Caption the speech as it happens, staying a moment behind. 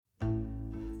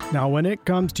Now, when it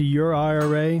comes to your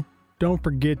IRA, don't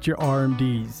forget your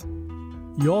RMDs.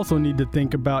 You also need to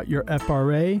think about your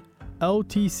FRA,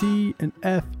 LTC, and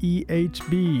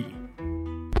FEHB.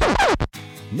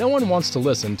 No one wants to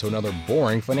listen to another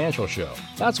boring financial show.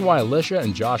 That's why Alicia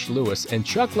and Josh Lewis and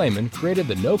Chuck Lehman created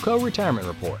the NOCO Retirement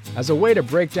Report as a way to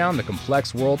break down the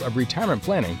complex world of retirement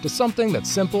planning to something that's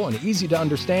simple and easy to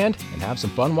understand and have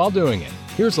some fun while doing it.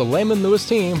 Here's the Lehman Lewis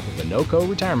team with the NOCO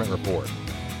Retirement Report.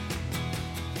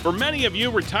 For many of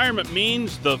you, retirement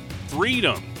means the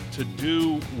freedom to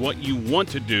do what you want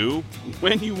to do,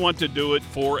 when you want to do it,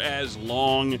 for as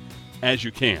long as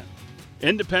you can.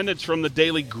 Independence from the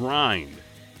daily grind.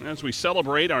 As we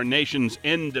celebrate our nation's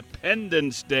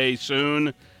Independence Day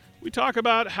soon, we talk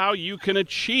about how you can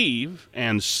achieve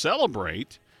and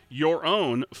celebrate your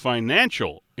own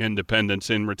financial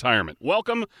independence in retirement.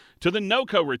 Welcome to the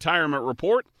NOCO Retirement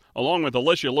Report. Along with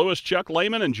Alicia Lewis, Chuck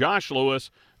Lehman, and Josh Lewis,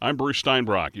 I'm Bruce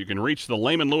Steinbrock. You can reach the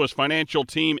Lehman Lewis Financial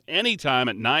Team anytime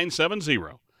at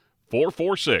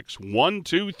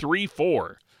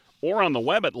 970-446-1234 or on the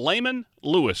web at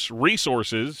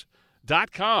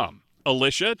LehmanLewisResources.com.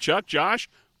 Alicia, Chuck, Josh,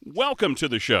 welcome to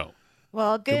the show.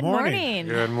 Well, good morning.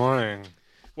 Good morning.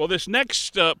 Well, this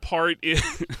next part,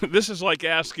 this is like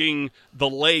asking the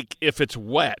lake if it's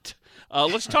wet.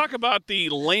 Let's talk about the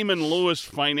Lehman Lewis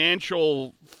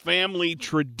financial family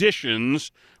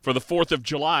traditions for the 4th of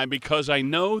July, because I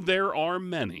know there are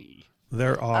many.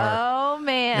 There are. Oh,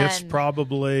 man. It's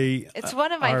probably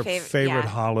one of my our favorite yeah.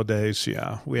 holidays.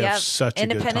 Yeah, we have such a good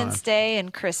time. Independence Day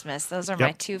and Christmas. Those are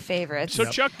my two favorites. So,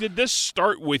 Chuck, did this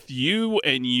start with you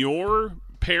and your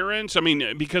parents? I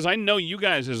mean, because I know you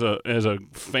guys as a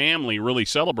family really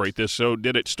celebrate this. So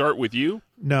did it start with you?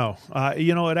 No.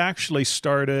 It actually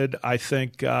started, I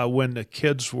think, when the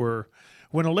kids were –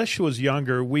 when Alicia was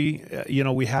younger, we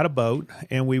had a boat,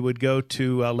 and we would go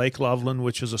to Lake Loveland,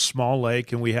 which is a small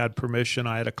lake, and we had permission.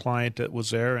 I had a client that was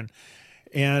there,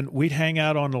 and we'd hang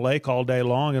out on the lake all day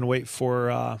long and wait for,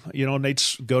 and they'd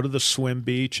go to the swim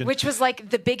beach. Which was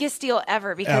like the biggest deal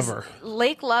ever, because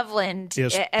Lake Loveland,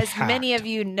 as packed. many of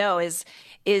you know, is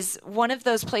one of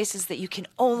those places that you can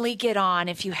only get on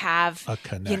if you have a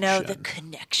connection. The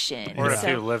connection. Or if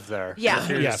you live there. Yeah. If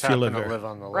you just happen to live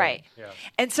on the lake. Right. Yeah.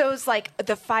 And so it was like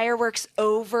the fireworks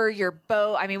over your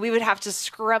boat. I mean, we would have to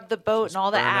scrub the boat and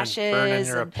all the ashes. Burning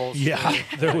your upholstery. Yeah,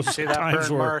 there was See that times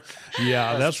burn where, mark?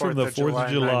 that's from the 4th of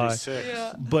July.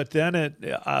 Yeah. But then it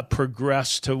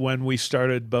progressed to when we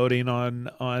started boating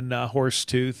on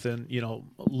Horsetooth and,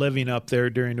 living up there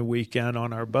during the weekend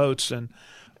on our boats.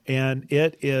 And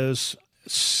it is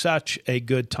such a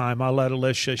good time. I'll let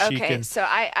Alicia. So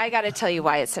I got to tell you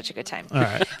why it's such a good time. All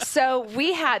right. So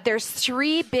there's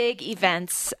 3 big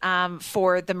events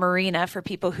for the marina for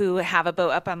people who have a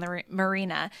boat up on the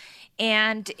marina.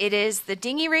 And it is the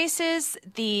dinghy races,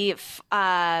 the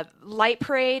light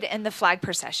parade, and the flag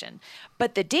procession.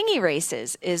 But the dinghy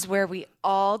races is where we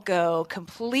all go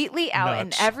completely out, Nuts.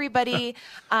 and everybody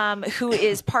who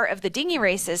is part of the dinghy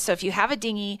races. So if you have a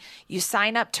dinghy, you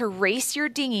sign up to race your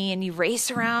dinghy, and you race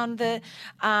around the,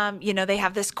 they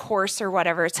have this course or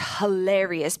whatever. It's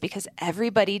hilarious because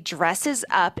everybody dresses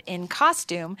up in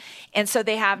costume, and so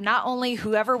they have not only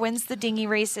whoever wins the dinghy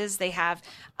races, they have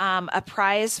a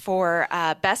prize for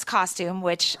best costume,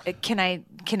 which can I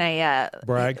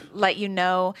brag? Let you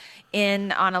know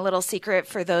in on a little secret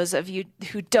for those of you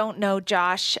who don't know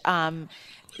Josh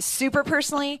super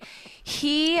personally.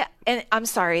 I'm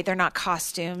sorry, they're not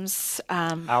costumes.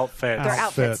 Outfits. They're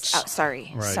outfits. Outfits.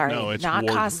 Sorry. Right. Sorry. No, it's not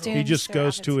wardrobe. costumes. He just they're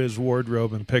goes outfits. to his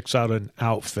wardrobe and picks out an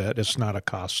outfit. It's not a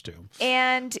costume.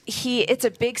 And it's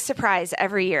a big surprise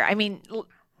every year. I mean,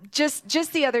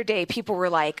 just the other day, people were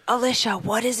like, Alicia,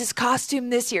 what is his costume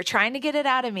this year? Trying to get it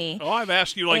out of me. Oh, I've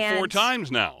asked you like 4 And times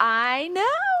now. I know.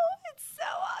 It's so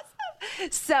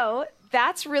awesome. So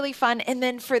that's really fun. And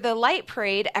then for the light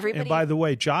parade, everybody. And by the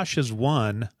way, Josh has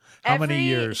won how many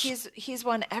years? He's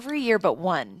won every year but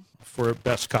one For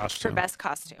best costume. for best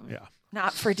costume. Yeah.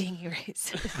 Not for dinghy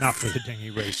races. Not for the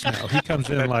dinghy race, no. He comes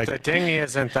in like... The dinghy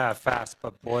isn't that fast,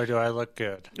 but boy, do I look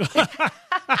good.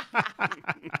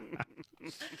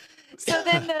 So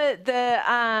then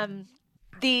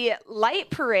the light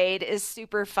parade is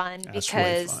super fun That's really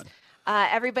because fun.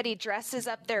 everybody dresses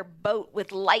up their boat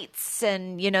with lights,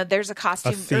 and there's a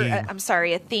costume. theme.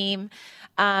 A theme,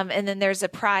 and then there's a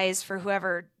prize for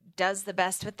whoever does the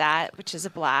best with that, which is a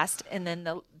blast. And then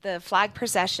the flag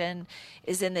procession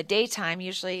is in the daytime,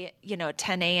 usually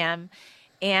 10 a.m.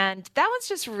 And that one's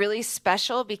just really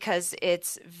special because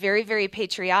it's very, very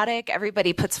patriotic.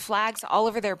 Everybody puts flags all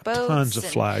over their boats. Tons of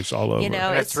flags all over.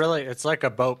 It's like a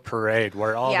boat parade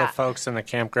where all the folks in the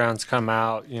campgrounds come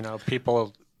out.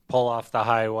 People pull off the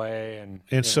highway.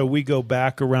 And so we go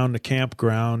back around the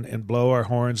campground and blow our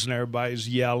horns, and everybody's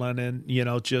yelling and,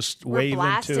 just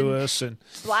waving to us. And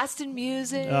blasting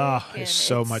music. Oh, it's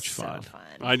so much fun.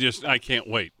 I can't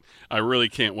wait. I really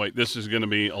can't wait. This is going to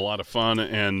be a lot of fun,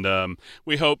 and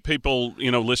we hope people,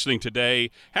 listening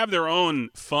today have their own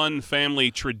fun family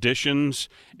traditions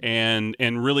and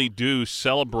really do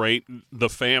celebrate the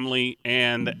family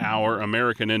and our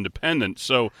American independence.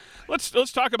 So let's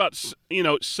talk about,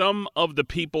 some of the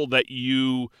people that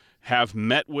you have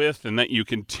met with and that you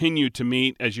continue to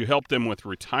meet as you help them with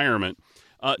retirement.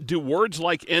 Do words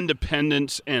like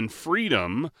independence and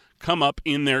freedom come up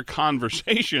in their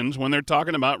conversations when they're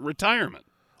talking about retirement?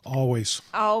 Always,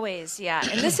 yeah.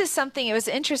 And this is something, it was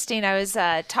interesting. I was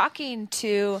talking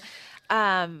to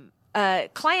a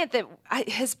client that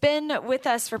has been with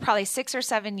us for probably 6 or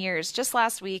 7 years, just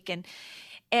last week.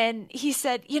 And he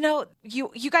said,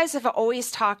 you guys have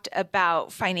always talked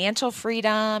about financial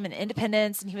freedom and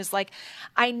independence. And he was like,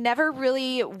 I never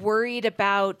really worried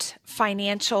about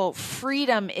financial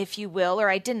freedom, if you will, or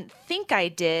I didn't think I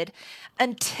did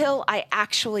until I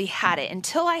actually had it.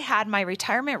 Until I had my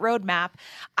retirement roadmap,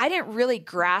 I didn't really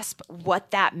grasp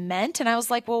what that meant. And I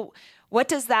was like, well, what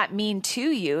does that mean to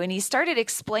you? And he started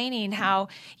explaining how,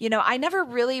 I never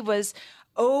really was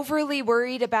overly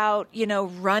worried about,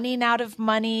 running out of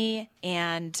money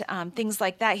and things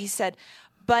like that. He said,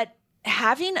 but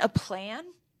having a plan,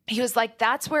 he was like,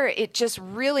 that's where it just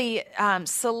really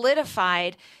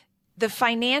solidified the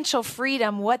financial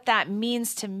freedom. What that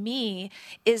means to me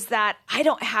is that I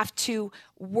don't have to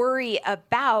worry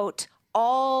about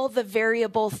all the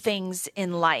variable things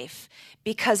in life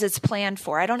because it's planned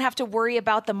for. I don't have to worry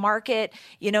about the market,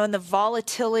 and the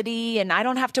volatility, and I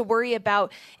don't have to worry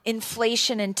about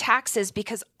inflation and taxes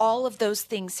because all of those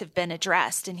things have been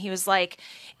addressed. And he was like,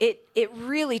 it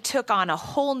really took on a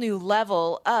whole new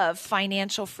level of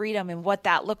financial freedom and what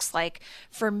that looks like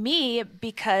for me,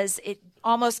 because it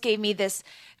almost gave me this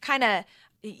kind of,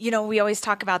 we always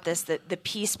talk about this, the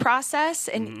peace process.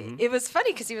 And it was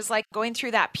funny because he was like, going through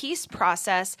that peace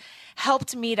process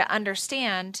helped me to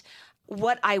understand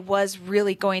what I was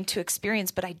really going to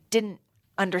experience, but I didn't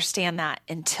understand that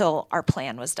until our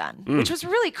plan was done, which was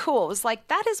really cool. It was like,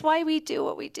 that is why we do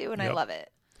what we do, and I love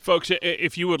it. Folks,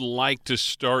 if you would like to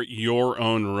start your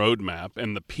own roadmap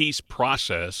and the peace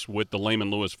process with the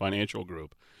Lehman Lewis Financial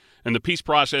Group, and the peace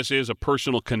process is a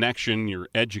personal connection, your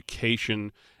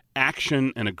education,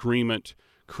 action and agreement,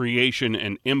 creation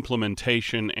and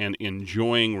implementation, and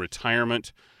enjoying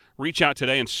retirement. Reach out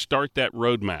today and start that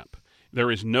roadmap. There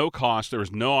is no cost, there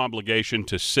is no obligation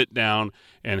to sit down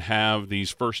and have these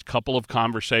first couple of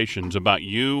conversations about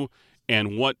you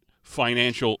and what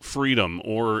financial freedom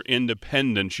or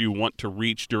independence you want to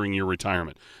reach during your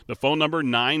retirement. The phone number,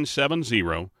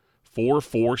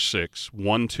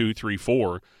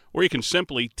 970-446-1234, or you can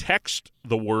simply text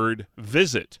the word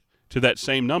VISIT to that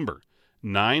same number,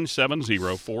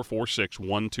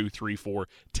 970-446-1234.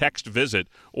 Text VISIT,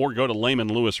 or go to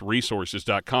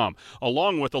LehmanLewisResources.com.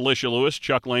 Along with Alicia Lewis,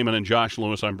 Chuck Lehman, and Josh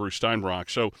Lewis, I'm Bruce Steinbrock.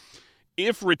 So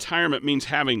if retirement means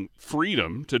having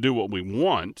freedom to do what we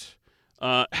want,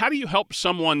 how do you help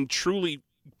someone truly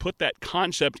put that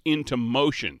concept into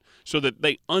motion so that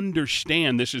they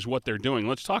understand this is what they're doing?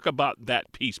 Let's talk about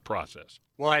that peace process.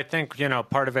 Well, I think,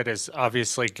 part of it is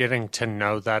obviously getting to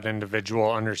know that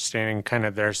individual, understanding kind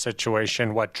of their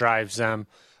situation, what drives them,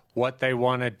 what they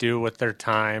want to do with their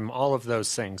time, all of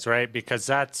those things, right? Because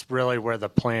that's really where the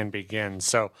plan begins.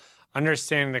 So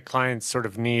understanding the client's sort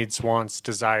of needs, wants,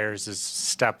 desires is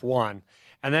step one.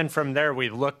 And then from there, we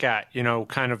look at,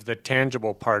 kind of the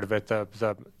tangible part of it,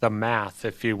 the math,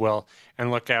 if you will,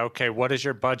 and look at, okay, what does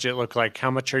your budget look like?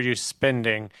 How much are you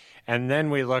spending? And then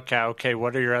we look at, okay,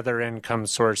 what are your other income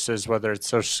sources, whether it's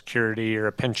Social Security or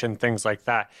a pension, things like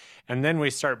that. And then we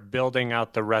start building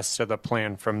out the rest of the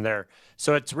plan from there.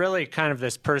 So it's really kind of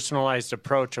this personalized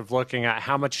approach of looking at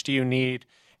how much do you need,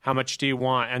 how much do you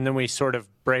want? And then we sort of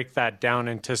break that down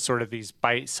into sort of these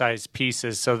bite-sized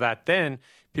pieces so that then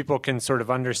people can sort of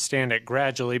understand it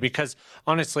gradually, because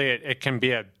honestly, it can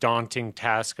be a daunting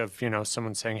task of,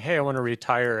 someone saying, hey, I want to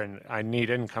retire and I need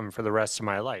income for the rest of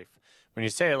my life. When you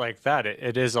say it like that,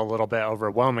 it is a little bit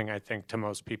overwhelming, I think, to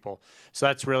most people. So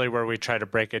that's really where we try to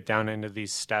break it down into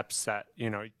these steps that,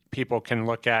 people can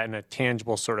look at in a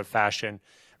tangible sort of fashion,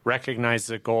 recognize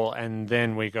the goal, and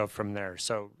then we go from there.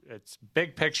 So it's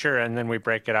big picture, and then we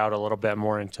break it out a little bit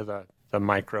more into the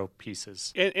micro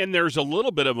pieces. And there's a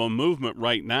little bit of a movement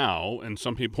right now, and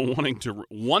some people wanting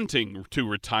to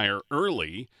retire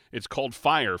early. It's called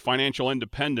FIRE, Financial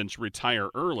Independence, Retire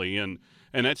Early. And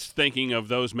And that's thinking of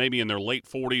those maybe in their late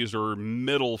 40s or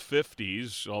middle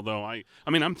 50s, although I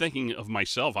mean, I'm thinking of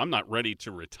myself. I'm not ready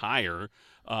to retire,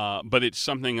 but it's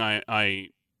something I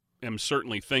am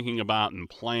certainly thinking about and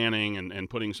planning and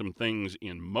putting some things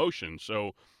in motion.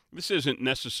 So this isn't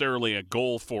necessarily a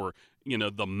goal for,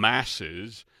 the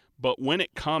masses, but when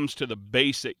it comes to the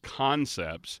basic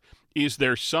concepts, is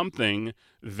there something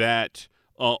that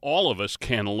all of us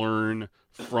can learn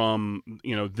from,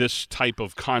 this type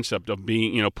of concept of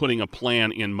being, putting a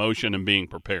plan in motion and being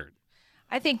prepared?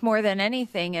 I think more than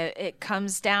anything, it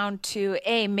comes down to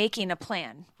making a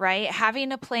plan, right?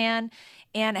 Having a plan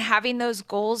and having those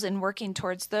goals and working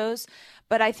towards those.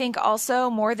 But I think also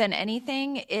more than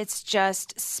anything, it's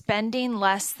just spending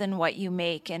less than what you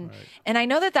make. And I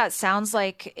know that sounds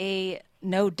like a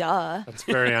no duh. That's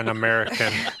very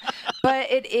un-American.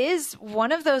 But it is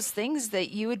one of those things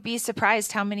that you would be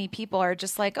surprised how many people are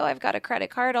just like, oh, I've got a credit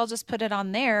card, I'll just put it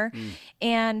on there.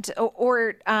 And,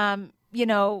 or kind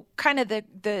of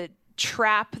the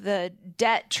trap, the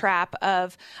debt trap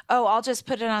of, oh, I'll just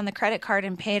put it on the credit card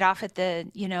and pay it off at the,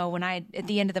 at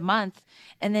the end of the month.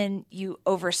 And then you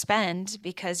overspend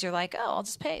because you're like, oh, I'll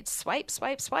just pay it. Swipe,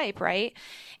 right?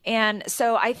 And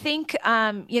so I think,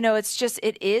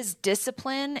 it is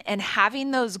discipline and having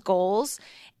those goals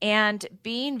and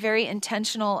being very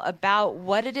intentional about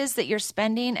what it is that you're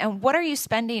spending and what are you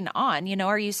spending on?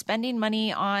 Are you spending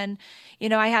money on,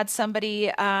 I had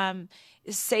somebody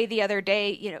say the other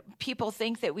day, people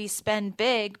think that we spend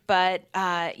big, but,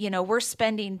 we're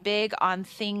spending big on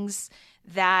things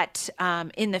that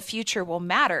in the future will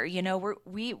matter.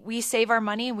 We save our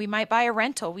money and we might buy a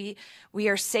rental. We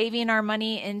are saving our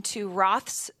money into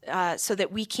Roths so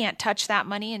that we can't touch that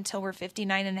money until we're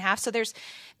 59 and a half. So there's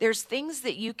things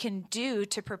that you can do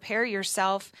to prepare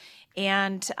yourself,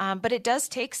 and but it does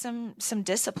take some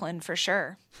discipline for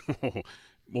sure.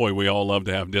 Boy, we all love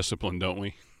to have discipline, don't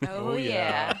we? Oh,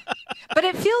 yeah. But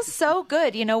it feels so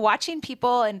good, watching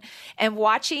people and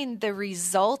watching the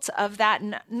result of that,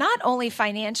 not only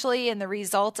financially and the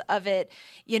result of it,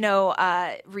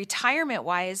 retirement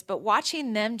wise, but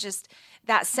watching them just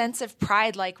that sense of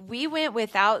pride, like we went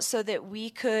without so that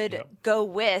we could go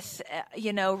with,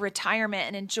 retirement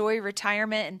and enjoy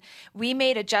retirement. And we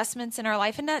made adjustments in our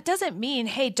life. And that doesn't mean,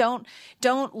 hey, don't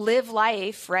live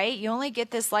life, right? You only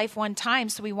get this life one time.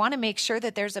 So we want to make sure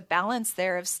that there's a balance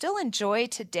there of still enjoy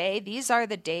today. These are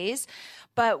the days.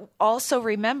 But also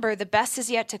remember, the best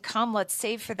is yet to come. Let's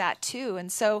save for that too.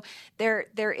 And so there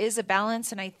is a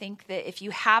balance. And I think that if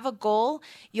you have a goal,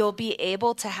 you'll be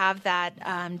able to have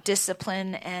that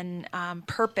discipline and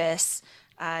purpose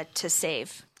to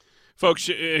save. Folks,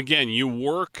 again, you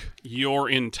work your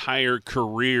entire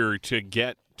career to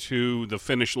get to the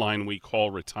finish line we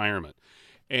call retirement.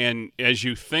 And as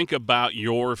you think about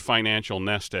your financial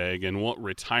nest egg and what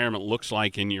retirement looks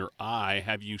like in your eye,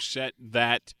 have you set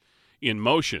that in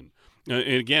motion? And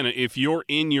again, if you're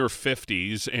in your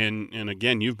 50s and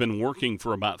again, you've been working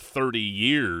for about 30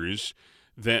 years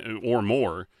or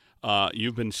more,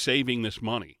 you've been saving this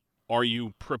money. Are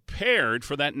you prepared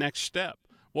for that next step?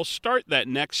 Well, start that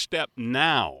next step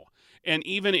now. And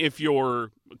even if you're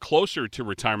closer to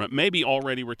retirement, maybe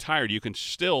already retired, you can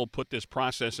still put this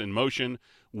process in motion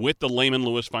with the Lehman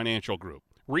Lewis Financial Group.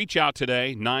 Reach out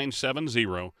today,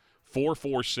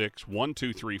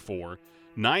 970-446-1234.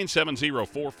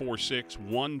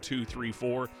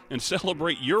 970-446-1234, and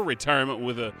celebrate your retirement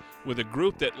with a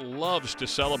group that loves to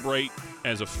celebrate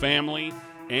as a family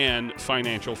and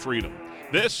financial freedom.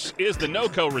 This is the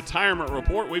NOCO Retirement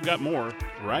Report. We've got more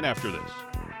right after this.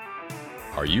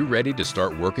 Are you ready to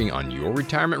start working on your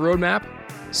retirement roadmap?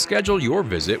 Schedule your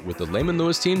visit with the Lehman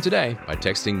Lewis team today by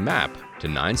texting MAP to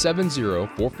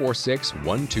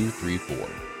 970-446-1234.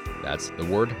 That's the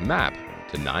word MAP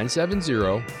to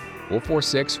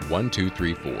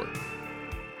 970-446-1234.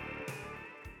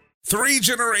 3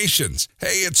 generations.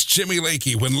 Hey, it's Jimmy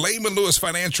Lakey. When Lehman Lewis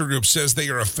Financial Group says they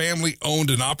are a family-owned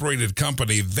and operated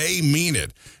company, they mean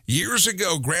it. Years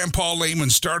ago, Grandpa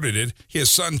Lehman started it. His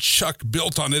son Chuck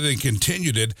built on it and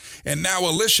continued it. And now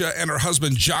Alicia and her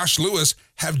husband Josh Lewis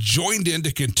have joined in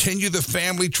to continue the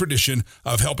family tradition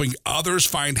of helping others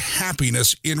find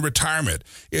happiness in retirement.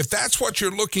 If that's what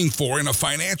you're looking for in a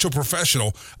financial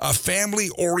professional, a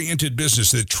family-oriented business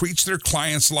that treats their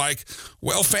clients like,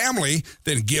 well, family,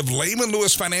 then give Lehman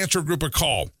Lewis Financial Group a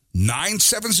call.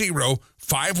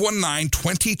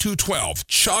 970-519-2212.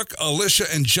 Chuck, Alicia,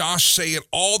 and Josh say it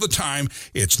all the time.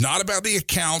 It's not about the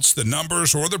accounts, the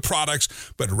numbers, or the products,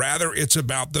 but rather it's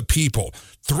about the people.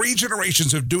 3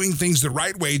 generations of doing things the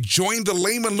right way. Join the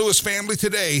Lehman Lewis family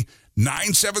today.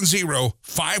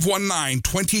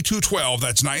 970-519-2212.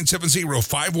 That's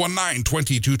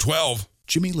 970-519-2212.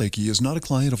 Jimmy Lakey is not a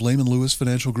client of Lehman Lewis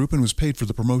Financial Group and was paid for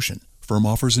the promotion. Firm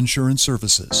offers insurance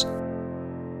services.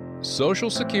 Social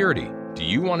Security. Do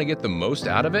you want to get the most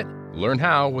out of it? Learn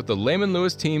how with the Lehman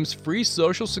Lewis team's free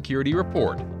Social Security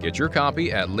report. Get your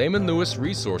copy at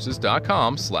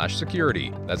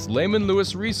lehmanlewisresources.com/security. That's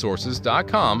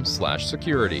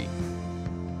lehmanlewisresources.com/security.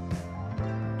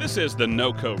 This is the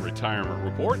NOCO Retirement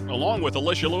Report. Along with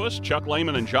Alicia Lewis, Chuck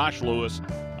Lehman, and Josh Lewis,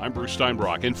 I'm Bruce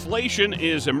Steinbrock. Inflation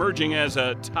is emerging as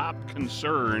a top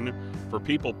concern for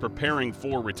people preparing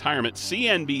for retirement.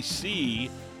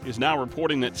 CNBC is now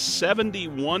reporting that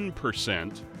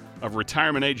 71% of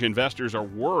retirement age investors are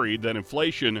worried that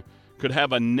inflation could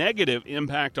have a negative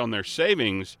impact on their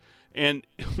savings. And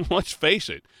let's face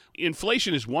it,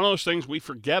 inflation is one of those things we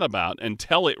forget about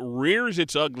until it rears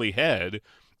its ugly head.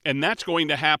 And that's going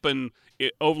to happen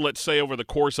over the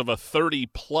course of a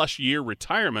 30-plus year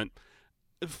retirement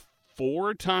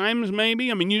 4 times maybe.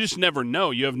 I mean, you just never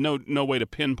know. You have no way to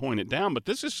pinpoint it down. But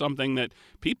this is something that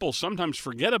people sometimes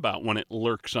forget about when it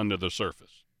lurks under the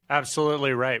surface.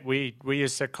 Absolutely right. We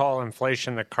used to call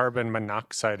inflation the carbon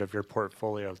monoxide of your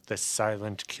portfolio, the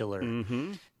silent killer.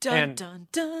 Mm-hmm. Dun, dun,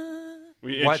 dun.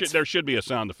 There should be a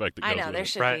sound effect that goes I know, with there it.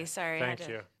 should be. Sorry. Thank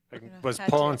you. I was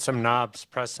pulling some knobs,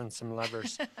 pressing some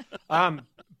levers.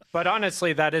 But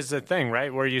honestly, that is the thing,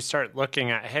 right? Where you start looking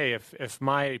at, hey, if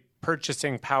my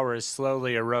purchasing power is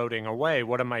slowly eroding away,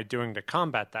 what am I doing to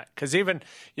combat that? Because even,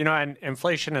 and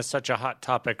inflation is such a hot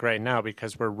topic right now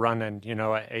because we're running,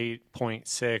 at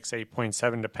 8.6,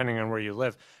 8.7, depending on where you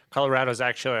live. Colorado is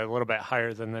actually a little bit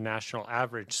higher than the national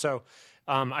average. So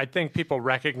I think people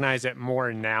recognize it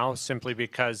more now simply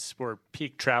because we're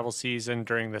peak travel season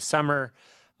during the summer.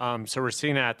 So we're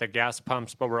seeing it at the gas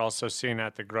pumps, but we're also seeing it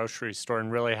at the grocery store,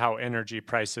 and really how energy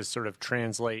prices sort of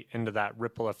translate into that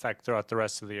ripple effect throughout the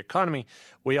rest of the economy.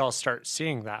 We all start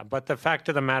seeing that. But the fact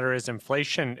of the matter is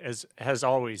inflation has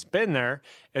always been there.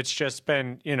 It's just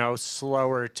been,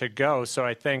 slower to go. So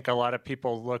I think a lot of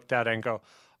people looked at it and go,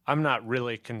 I'm not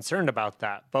really concerned about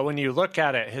that. But when you look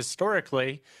at it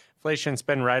historically, inflation's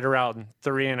been right around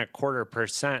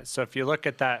 3.25%. So if you look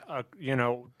at that,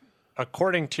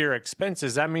 according to your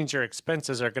expenses, that means your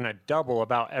expenses are going to double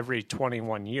about every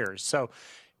 21 years. So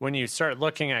when you start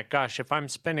looking at, gosh, if I'm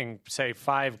spending, say,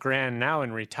 $5,000 now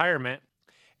in retirement,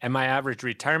 and my average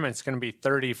retirement is going to be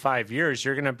 35 years,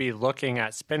 you're going to be looking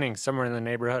at spending somewhere in the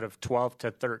neighborhood of $12,000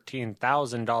 to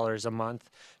 $13,000 a month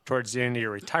towards the end of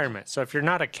your retirement. So if you're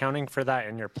not accounting for that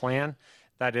in your plan,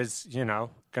 that is,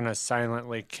 going to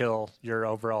silently kill your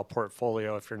overall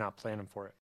portfolio if you're not planning for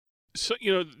it. So,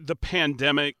 the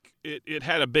pandemic, it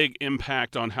had a big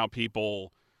impact on how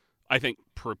people, I think,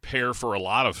 prepare for a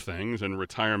lot of things, and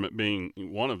retirement being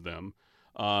one of them,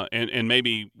 and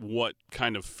maybe what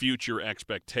kind of future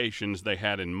expectations they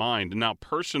had in mind. And now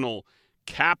Personal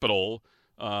Capital,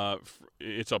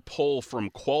 it's a poll from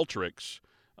Qualtrics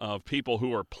of people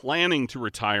who are planning to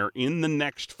retire in the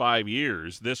next 5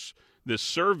 years. This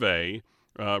survey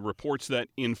reports that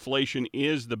inflation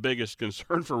is the biggest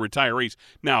concern for retirees.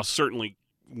 Now, certainly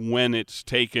when it's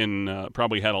taken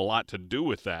probably had a lot to do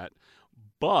with that.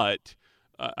 But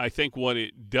I think what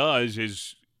it does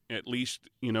is at least,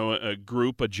 a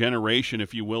group, a generation,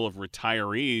 if you will, of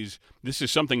retirees, this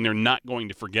is something they're not going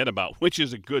to forget about, which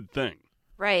is a good thing.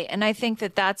 Right. And I think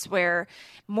that that's where,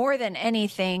 more than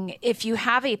anything, if you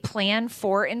have a plan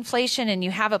for inflation and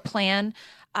you have a plan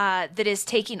that is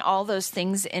taking all those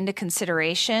things into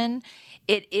consideration,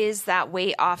 it is that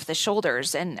weight off the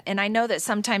shoulders. And I know that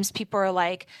sometimes people are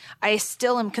like, I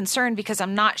still am concerned because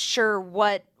I'm not sure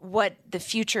what the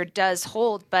future does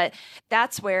hold. But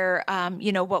that's where,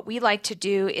 what we like to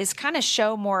do is kind of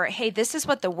show more, hey, this is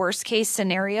what the worst case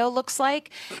scenario looks like.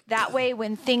 That way,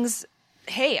 when things,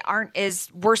 aren't as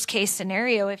worst case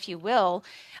scenario, if you will,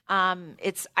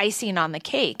 it's icing on the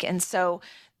cake. And so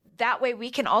that way we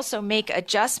can also make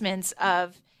adjustments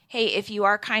of, hey, if you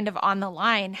are kind of on the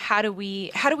line, how do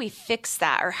we fix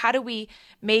that? Or how do we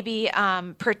maybe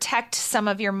protect some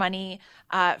of your money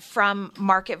from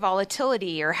market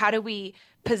volatility? Or how do we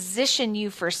position you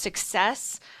for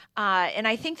success? And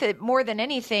I think that more than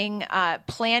anything,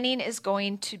 planning is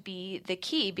going to be the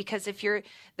key, because if you're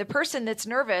the person that's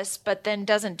nervous but then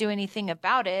doesn't do anything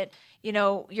about it,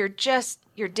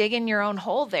 you're digging your own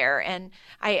hole there. And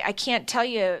I can't tell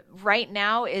you, right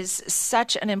now is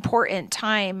such an important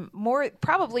time,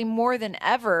 probably more than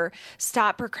ever.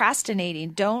 Stop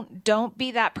procrastinating. Don't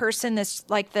be that person that's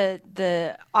like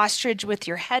the ostrich with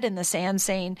your head in the sand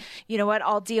saying, you know what,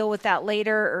 I'll deal with that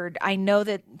later, or I know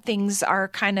that things are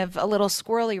kind of a little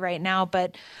squirrely right now,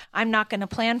 but I'm not going to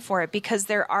plan for it, because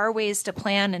there are ways to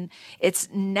plan, and it's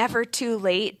never too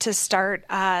late to start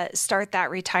that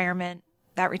retirement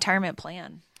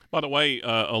plan. By the way,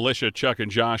 Alicia, Chuck,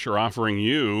 and Josh are offering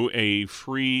you a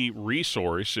free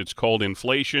resource. It's called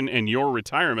Inflation and Your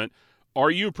Retirement.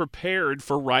 Are you prepared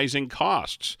for rising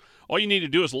costs? All you need to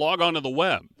do is log on to the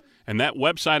web, and that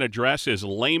website address is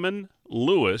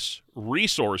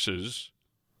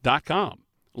LehmanLewisResources.com.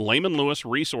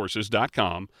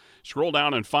 LehmanLewisResources.com. Scroll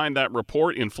down and find that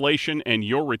report, Inflation and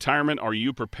Your Retirement. Are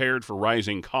you prepared for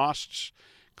rising costs?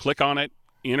 Click on it.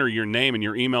 Enter your name and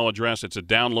your email address. It's a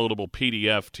downloadable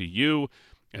PDF to you.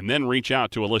 And then reach out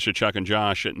to Alicia, Chuck, and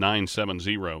Josh at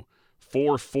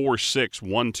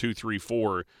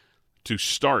 970-446-1234 to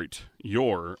start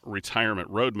your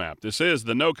retirement roadmap. This is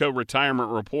the NOCO Retirement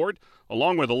Report,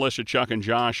 along with Alicia, Chuck, and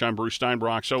Josh. I'm Bruce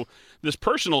Steinbrock. So this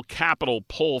personal capital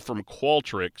poll from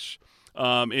Qualtrics,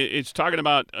 it's talking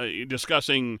about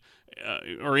discussing,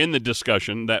 or in the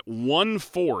discussion, that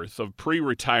 1/4 of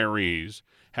pre-retirees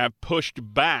have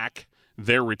pushed back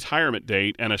their retirement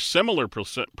date, and a similar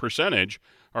percentage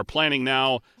are planning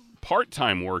now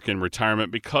part-time work in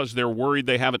retirement because they're worried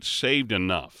they haven't saved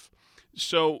enough.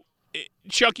 So,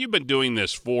 Chuck, you've been doing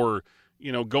this for,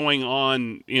 going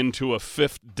on into a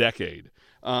 5th decade.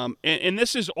 And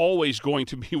this is always going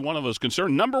to be one of those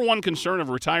concerns. Number one concern of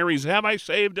retirees, have I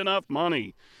saved enough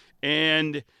money?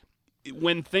 And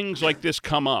when things like this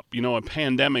come up, a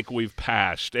pandemic we've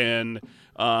passed, and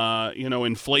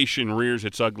inflation rears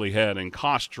its ugly head, and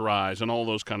costs rise, and all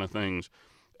those kind of things.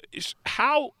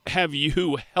 How have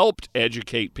you helped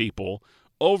educate people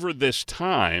over this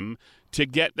time to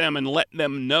get them and let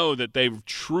them know that they've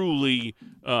truly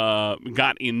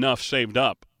got enough saved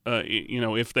up,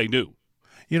 if they do?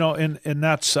 And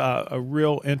that's a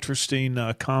real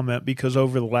interesting comment, because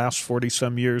over the last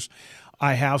 40-some years,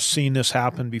 I have seen this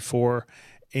happen before.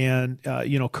 And,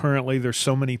 currently there's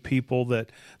so many people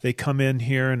that they come in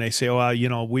here and they say,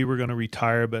 we were going to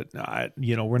retire, but,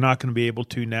 we're not going to be able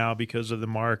to now because of the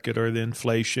market or the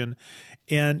inflation.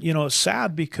 And, it's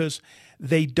sad because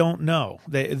they don't know.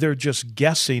 They're just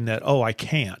guessing that, I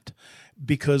can't,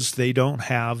 because they don't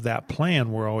have that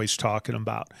plan we're always talking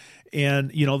about.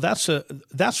 And,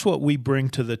 that's what we bring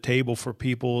to the table for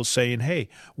people, saying, hey,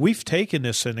 we've taken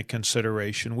this into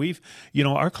consideration.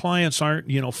 Our clients aren't,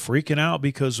 freaking out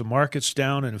because the market's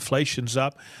down and inflation's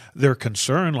up. They're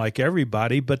concerned like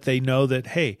everybody, but they know that,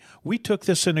 hey, we took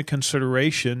this into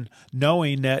consideration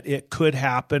knowing that it could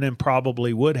happen and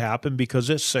probably would happen because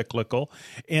it's cyclical,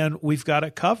 and we've got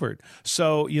it covered.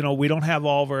 So, we don't have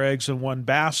all of our eggs in one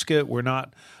basket. We're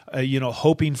not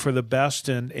hoping for the best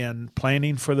and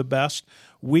planning for the best.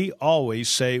 We always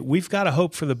say we've got to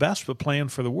hope for the best but plan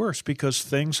for the worst, because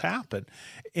things happen.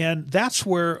 And that's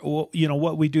where,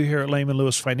 what we do here at Lehman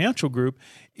Lewis Financial Group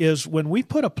is, when we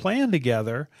put a plan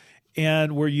together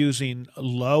and we're using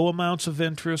low amounts of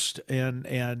interest and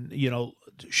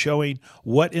showing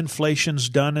what inflation's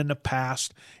done in the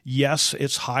past. Yes,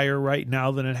 it's higher right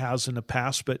now than it has in the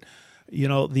past, but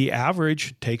the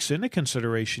average takes into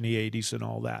consideration the 80s and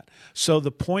all that. So the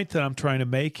point that I'm trying to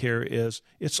make here is,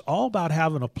 it's all about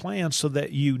having a plan so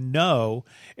that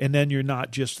and then you're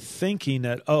not just thinking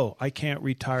that, I can't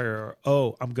retire,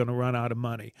 or, I'm going to run out of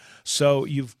money. So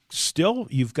you've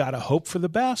got to hope for the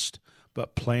best,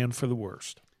 but plan for the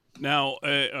worst. Now,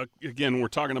 again, we're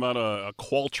talking about a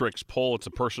Qualtrics poll. It's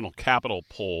a personal capital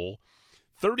poll.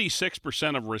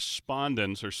 36% of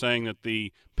respondents are saying that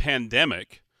the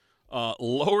pandemic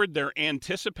lowered their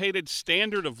anticipated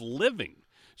standard of living.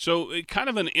 So kind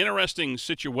of an interesting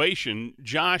situation.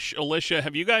 Josh, Alicia,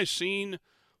 have you guys seen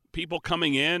people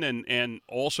coming in and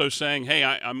also saying, hey,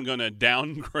 I'm going to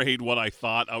downgrade what I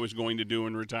thought I was going to do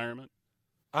in retirement?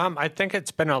 I think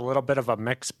it's been a little bit of a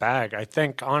mixed bag. I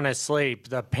think, honestly,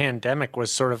 the pandemic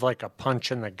was sort of like a punch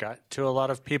in the gut to a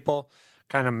lot of people.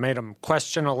 Kind of made them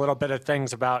question a little bit of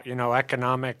things about,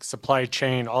 economic, supply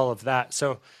chain, all of that.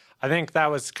 So I think that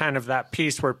was kind of that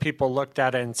piece where people looked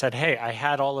at it and said, hey, I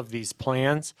had all of these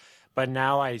plans, but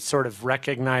now I sort of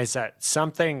recognize that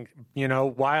something,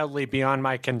 wildly beyond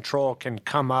my control can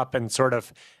come up and sort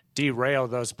of derail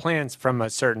those plans from a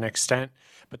certain extent.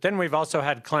 But then we've also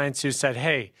had clients who said,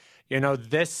 hey,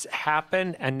 this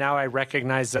happened, and now I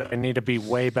recognize that I need to be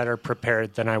way better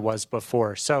prepared than I was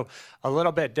before. So a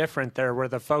little bit different there, where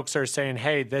the folks are saying,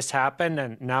 hey, this happened,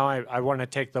 and now I want to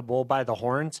take the bull by the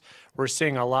horns. We're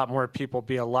seeing a lot more people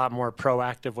be a lot more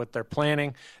proactive with their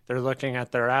planning. They're looking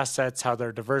at their assets, how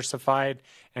they're diversified,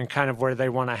 and kind of where they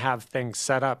want to have things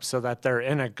set up so that they're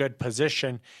in a good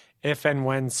position if and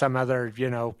when some other,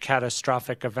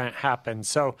 catastrophic event happens.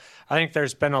 So I think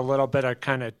there's been a little bit of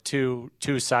kind of two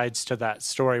sides to that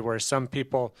story, where some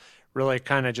people really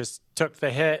kind of just took the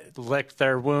hit, licked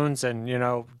their wounds, and,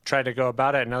 tried to go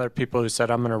about it. And other people who said,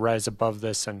 I'm going to rise above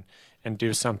this and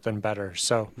do something better.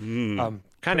 So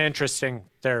kind of interesting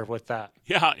there with that.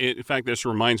 Yeah, in fact, this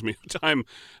reminds me of a time,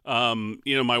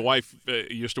 my wife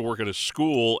used to work at a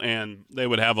school, and they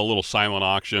would have a little silent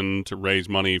auction to raise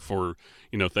money for,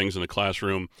 things in the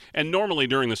classroom. And normally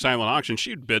during the silent auction,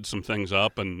 she'd bid some things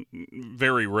up, and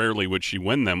very rarely would she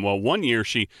win them. Well, one year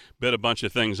she bid a bunch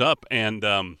of things up, and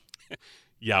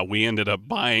we ended up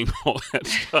buying all that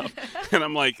stuff. And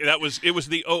I'm like, it was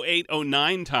the 08,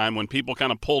 09 time when people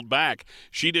kind of pulled back.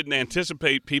 She didn't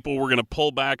anticipate people were going to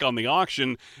pull back on the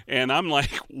auction. And I'm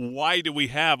like, why do we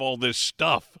have all this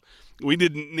stuff? We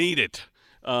didn't need it.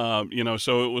 So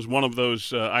it was one of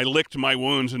those, I licked my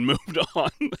wounds and moved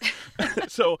on.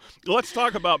 So let's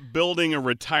talk about building a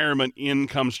retirement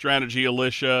income strategy,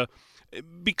 Alicia.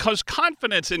 Because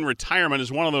confidence in retirement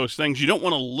is one of those things you don't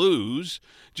want to lose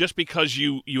just because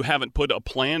you haven't put a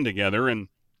plan together. And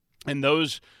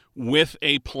those with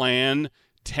a plan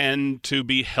tend to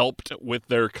be helped with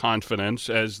their confidence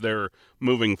as they're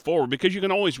moving forward, because you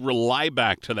can always rely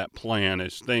back to that plan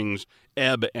as things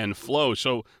ebb and flow.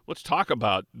 So let's talk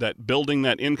about that, building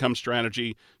that income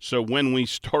strategy, so when we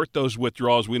start those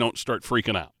withdrawals, we don't start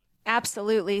freaking out.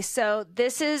 Absolutely. So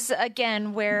this is,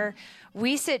 again, where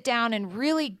we sit down and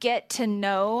really get to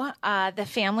know the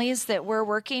families that we're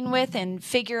working with and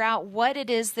figure out what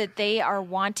it is that they are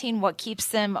wanting, what keeps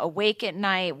them awake at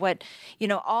night,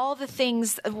 all the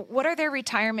things, what are their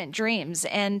retirement dreams?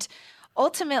 And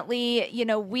ultimately,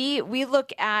 we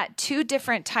look at two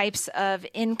different types of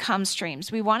income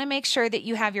streams. We want to make sure that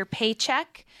you have your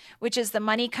paycheck, which is the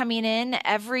money coming in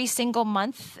every single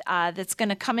month that's going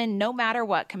to come in no matter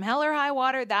what. Come hell or high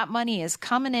water, that money is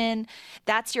coming in.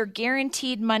 That's your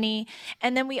guaranteed money.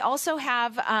 And then we also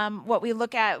have what we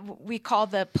look at, we call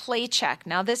the play check.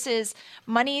 Now, this is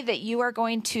money that you are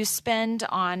going to spend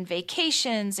on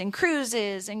vacations and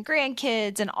cruises and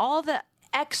grandkids and all the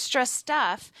extra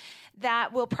stuff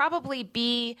that will probably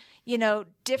be,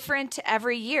 different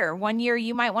every year. One year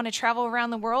you might want to travel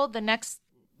around the world. The next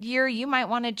year you might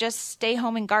want to just stay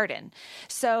home and garden.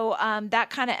 So that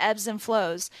kind of ebbs and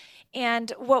flows.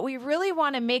 And what we really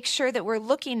want to make sure that we're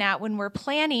looking at when we're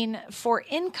planning for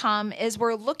income is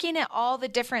we're looking at all the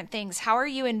different things. How are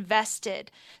you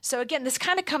invested? So again, this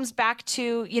kind of comes back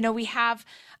to, we have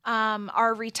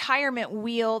our retirement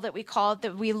wheel that we call it,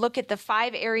 that we look at the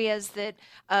 5 areas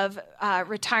of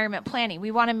retirement planning.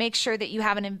 We want to make sure that you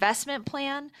have an investment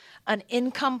plan, an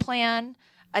income plan,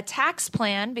 a tax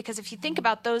plan, because if you think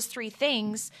about those 3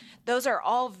 things, those are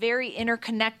all very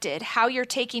interconnected. How you're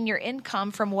taking your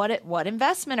income from what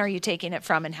investment are you taking it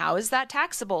from, and how is that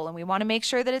taxable? And we want to make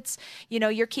sure that it's,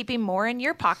 you're keeping more in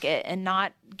your pocket and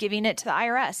not giving it to the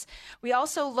IRS. We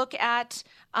also look at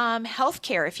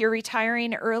healthcare. If you're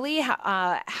retiring early,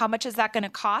 how much is that going to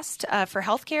cost for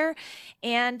healthcare?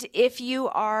 And if you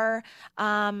are,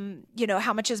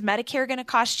 how much is Medicare going to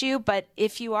cost you? But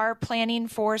if you are planning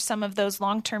for some of those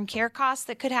long-term care costs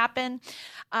that could happen.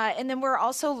 And then we're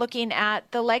also looking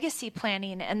at the legacy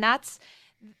planning. And that's,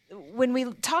 when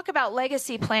we talk about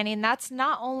legacy planning, that's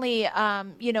not only,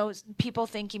 people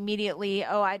think immediately,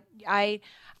 oh,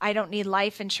 I don't need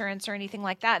life insurance or anything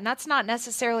like that. And that's not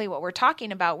necessarily what we're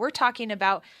talking about. We're talking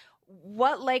about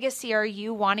what legacy are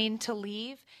you wanting to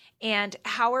leave, and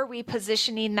how are we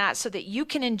positioning that so that you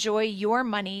can enjoy your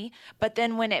money, but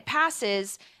then when it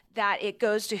passes, that it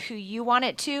goes to who you want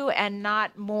it to and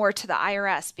not more to the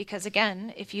IRS. Because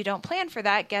again, if you don't plan for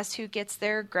that, guess who gets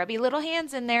their grubby little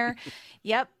hands in there?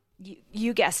 Yep.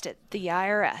 You guessed it, the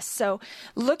IRS. So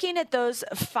looking at those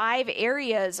 5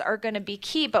 areas are going to be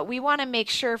key, but we want to make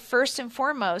sure first and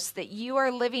foremost that you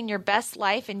are living your best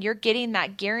life and you're getting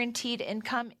that guaranteed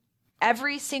income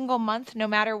every single month, no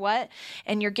matter what,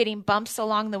 and you're getting bumps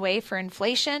along the way for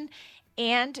inflation,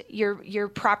 and you're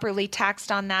properly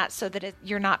taxed on that so that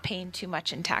you're not paying too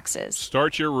much in taxes.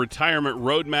 Start your retirement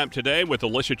roadmap today with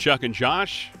Alicia, Chuck, and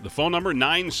Josh. The phone number,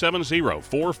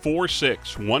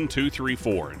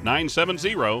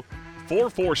 970-446-1234.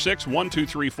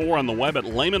 970-446-1234 on the web at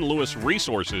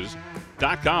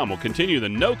LehmanLewisResources.com. We'll continue the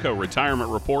NOCO Retirement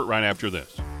Report right after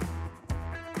this.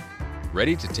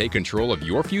 Ready to take control of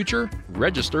your future?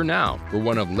 Register now for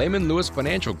one of Lehman Lewis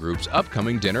Financial Group's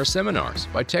upcoming dinner seminars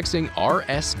by texting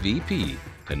RSVP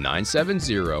to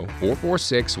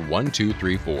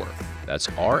 970-446-1234. That's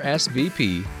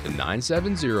RSVP to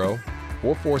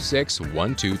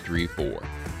 970-446-1234.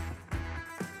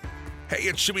 Hey,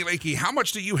 it's Jimmy Lakey. How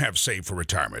much do you have saved for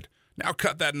retirement? Now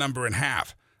cut that number in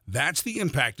half. That's the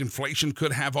impact inflation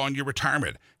could have on your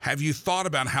retirement. Have you thought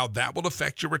about how that will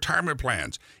affect your retirement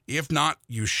plans? If not,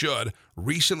 you should.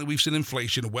 Recently, we've seen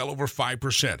inflation well over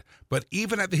 5%. But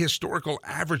even at the historical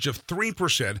average of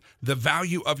 3%, the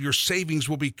value of your savings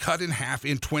will be cut in half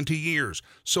in 20 years.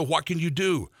 So what can you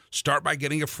do? Start by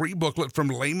getting a free booklet from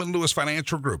Lehman Lewis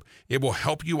Financial Group. It will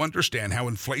help you understand how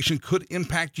inflation could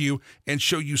impact you and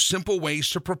show you simple ways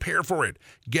to prepare for it.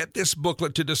 Get this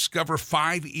booklet to discover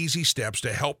 5 easy steps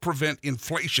to help prevent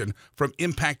inflation from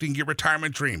impacting your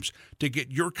retirement dreams. To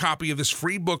get your copy of this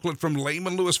free booklet from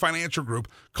Lehman Lewis Financial Group,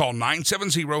 call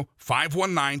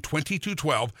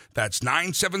 970-519-2212. That's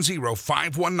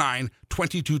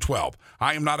 970-519-2212.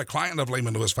 I am not a client of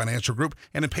Lehman Lewis Financial Group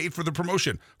and am paid for the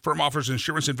promotion. Firm offers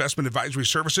insurance investment advisory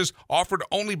services offered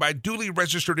only by duly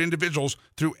registered individuals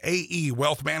through AE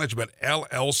Wealth Management,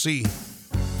 LLC.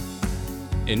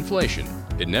 Inflation.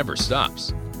 It never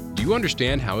stops. Do you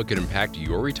understand how it could impact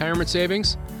your retirement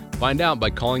savings? Find out by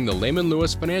calling the Lehman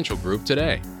Lewis Financial Group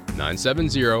today.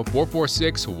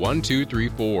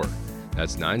 970-446-1234.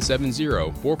 That's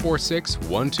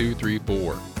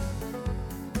 970-446-1234.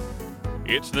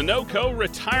 It's the NOCO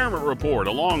Retirement Report,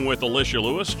 along with Alicia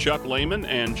Lewis, Chuck Lehman,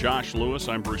 and Josh Lewis.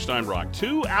 I'm Bruce Steinbrock.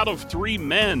 2 out of 3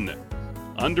 men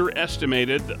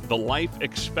underestimated the life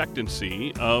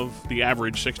expectancy of the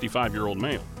average 65-year-old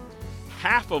male.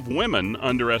 Half of women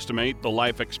underestimate the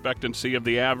life expectancy of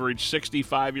the average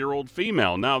 65-year-old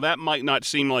female. Now, that might not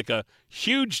seem like a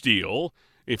huge deal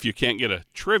if you can't get a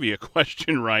trivia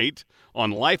question right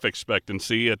on life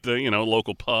expectancy at the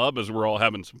local pub as we're all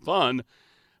having some fun,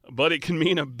 but it can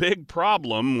mean a big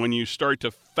problem when you start to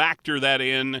factor that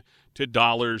in to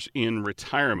dollars in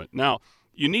retirement. Now,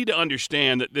 you need to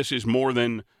understand that this is more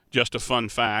than just a fun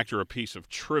fact or a piece of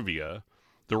trivia.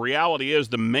 The reality is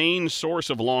the main source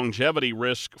of longevity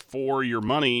risk for your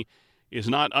money is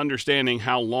not understanding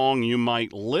how long you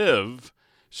might live.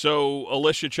 So,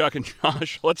 Alicia, Chuck, and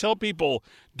Josh, let's help people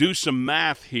do some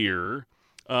math here.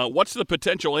 What's the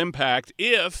potential impact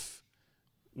if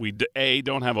we, A,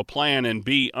 don't have a plan, and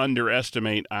B,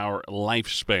 underestimate our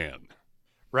lifespan?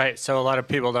 Right. So a lot of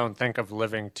people don't think of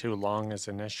living too long as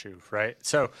an issue, right?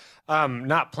 So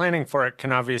not planning for it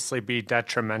can obviously be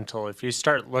detrimental. If you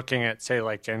start looking at, say,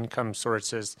 like income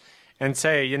sources and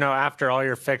say, after all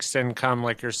your fixed income,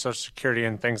 like your Social Security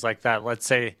and things like that, let's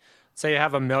say you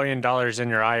have $1 million in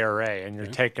your IRA and you're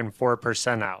taking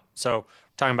 4% out. So we're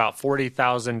talking about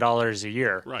 $40,000 a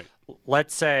year. Right.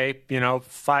 Let's say,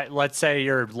 let's say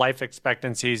your life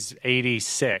expectancy is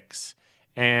 86.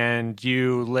 And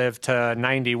you live to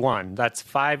 91. That's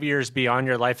 5 years beyond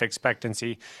your life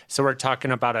expectancy. So we're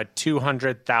talking about a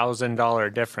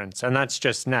 $200,000 difference. And that's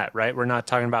just net, right? We're not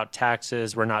talking about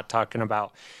taxes. We're not talking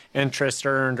about interest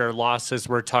earned or losses.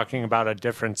 We're talking about a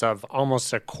difference of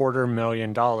almost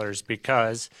 $250,000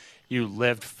 because you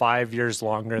lived 5 years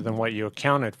longer than what you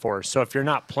accounted for. So if you're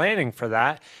not planning for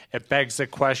that, it begs the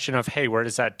question of, hey, where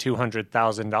does that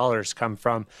 $200,000 come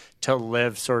from to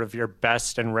live sort of your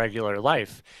best and regular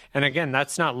life? And again,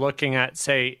 that's not looking at,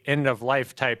 say, end of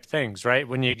life type things, right?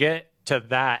 When you get to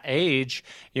that age,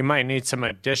 you might need some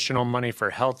additional money for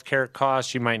healthcare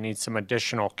costs. You might need some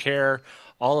additional care.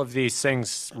 All of these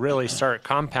things really start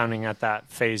compounding at that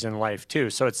phase in life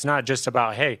too. So it's not just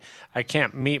about, hey, I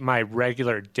can't meet my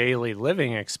regular daily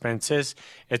living expenses.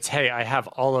 It's, hey, I have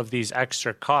all of these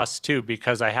extra costs too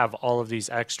because I have all of these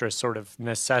extra sort of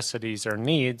necessities or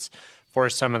needs for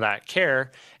some of that care.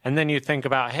 And then you think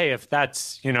about, hey, if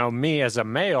that's, me as a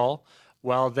male,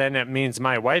 well, then it means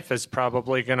my wife is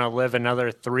probably going to live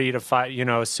another 3 to 5,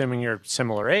 assuming you're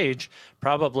similar age,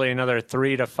 probably another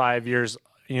 3 to 5 years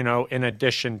in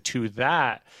addition to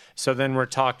that. So then we're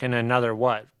talking another,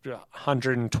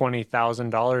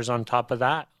 $120,000 on top of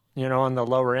that, on the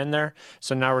lower end there.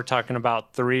 So now we're talking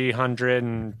about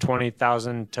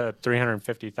 $320,000 to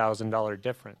 $350,000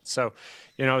 difference. So,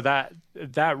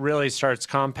 that really starts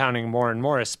compounding more and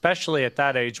more, especially at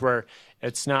that age where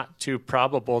it's not too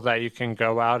probable that you can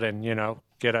go out and,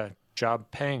 get a job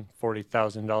paying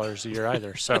 $40,000 a year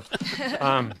either. So,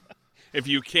 if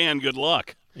you can, good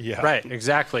luck. Yeah. Right,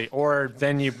 exactly. Or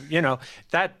then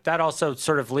that also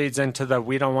sort of leads into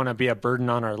we don't want to be a burden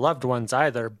on our loved ones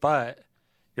either, but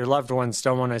your loved ones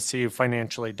don't want to see you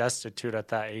financially destitute at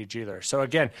that age either. So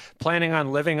again, planning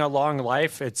on living a long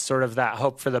life, it's sort of that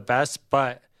hope for the best,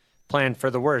 but plan for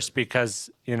the worst because,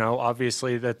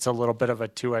 obviously that's a little bit of a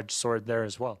two-edged sword there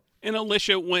as well. And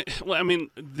Alicia,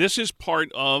 this is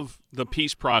part of the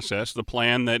peace process, the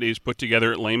plan that is put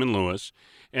together at Lehman Lewis,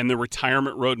 and the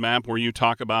retirement roadmap where you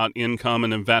talk about income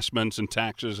and investments and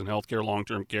taxes and healthcare,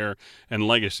 long-term care, and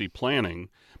legacy planning.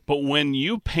 But when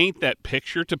you paint that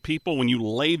picture to people, when you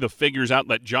lay the figures out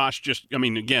that Josh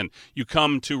again, you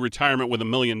come to retirement with $1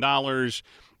 million,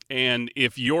 and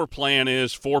if your plan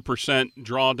is 4%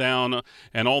 drawdown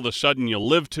and all of a sudden you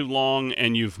live too long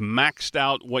and you've maxed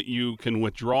out what you can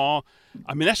withdraw,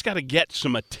 that's got to get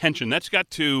some attention. That's got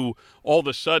to all of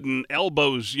a sudden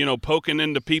elbows, poking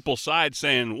into people's sides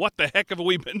saying, what the heck have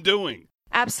we been doing?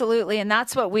 Absolutely. And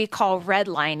that's what we call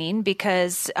redlining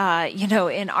because,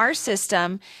 in our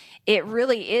system, it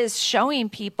really is showing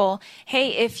people,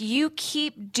 hey, if you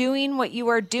keep doing what you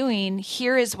are doing,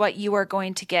 here is what you are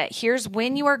going to get. Here's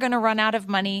when you are going to run out of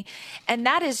money. And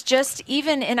that is just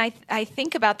even, and I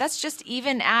think about that's just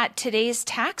even at today's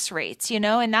tax rates,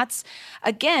 and that's,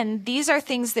 again, these are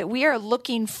things that we are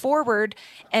looking forward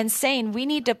and saying we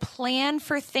need to plan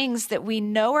for things that we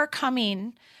know are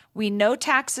coming. We know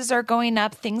taxes are going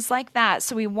up, things like that.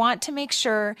 So we want to make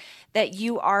sure that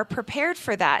you are prepared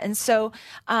for that. And so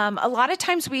a lot of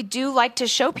times we do like to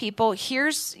show people,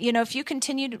 here's, if you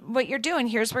continue what you're doing,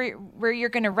 here's where you're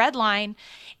going to redline.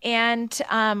 And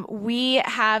we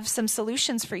have some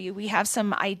solutions for you. We have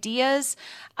some ideas,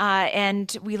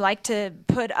 and we like to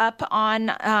put up on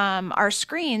our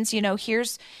screens,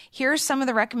 here's some of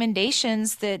the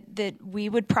recommendations that we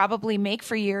would probably make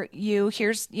for you.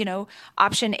 Here's,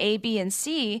 option A, B, and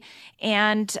C.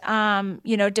 And,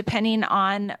 depending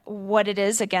on what it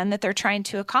is, again, that they're trying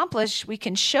to accomplish, we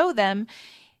can show them.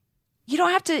 You don't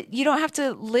have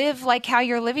to live like how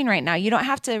you're living right now. You don't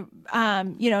have to,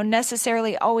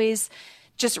 necessarily always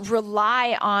just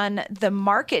rely on the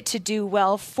market to do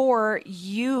well for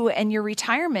you and your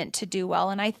retirement to do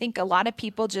well. And I think a lot of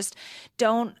people just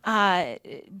don't,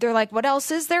 they're like, what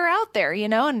else is there out there?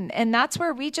 And that's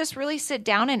where we just really sit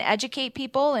down and educate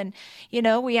people. And,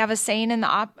 we have a saying in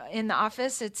the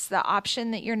office, it's the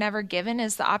option that you're never given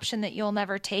is the option that you'll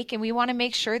never take. And we want to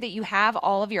make sure that you have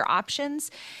all of your options.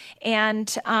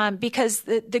 And because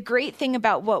the great thing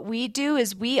about what we do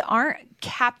is we aren't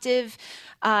captive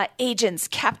agents,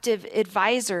 captive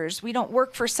advisors. We don't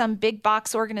work for some big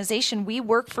box organization. We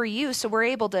work for you. So we're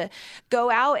able to go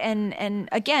out and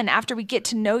again, after we get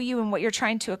to know you and what you're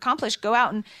trying to accomplish, go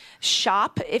out and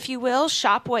shop, if you will,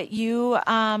 shop what you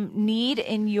need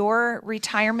in your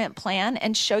retirement plan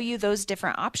and show you those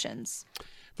different options.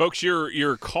 Folks,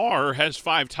 your car has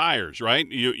 5 tires, right?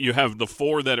 You have the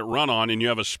 4 that it run on, and you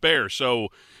have a spare. So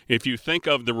if you think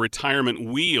of the retirement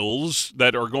wheels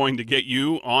that are going to get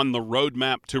you on the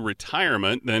roadmap to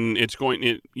retirement, then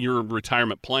your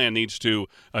retirement plan needs to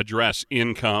address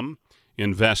income,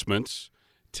 investments,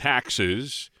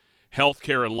 taxes,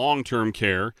 healthcare and long-term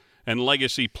care, and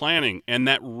legacy planning. And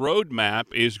that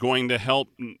roadmap is going to help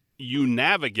you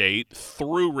navigate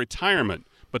through retirement.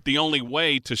 But the only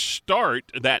way to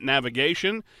start that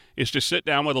navigation is to sit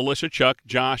down with Alicia, Chuck,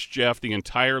 Josh, Jeff, the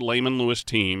entire Lehman Lewis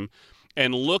team,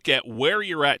 and look at where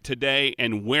you're at today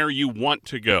and where you want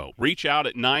to go. Reach out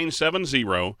at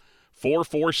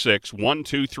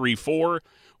 970-446-1234,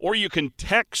 or you can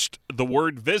text the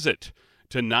word VISIT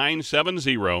to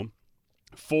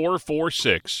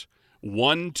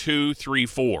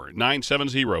 970-446-1234.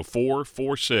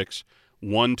 970-446-1234.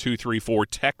 1234.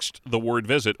 Text the word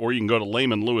VISIT, or you can go to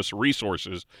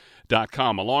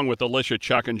LehmanLewisResources.com. Along with Alicia,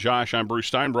 Chuck, and Josh, I'm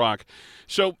Bruce Steinbrock.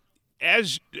 So,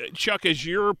 Chuck, as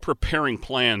you're preparing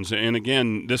plans, and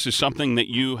again, this is something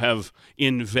that you have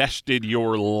invested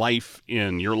your life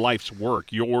in, your life's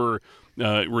work, your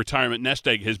retirement nest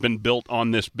egg has been built on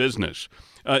this business.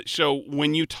 So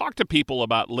when you talk to people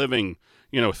about living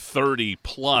 30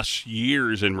 plus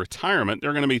years in retirement,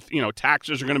 they're going to be,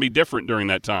 taxes are going to be different during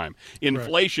that time.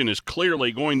 Inflation is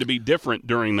clearly going to be different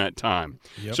during that time.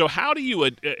 Yep. So how do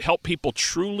you help people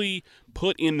truly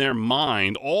put in their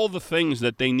mind all the things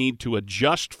that they need to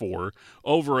adjust for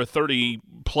over a 30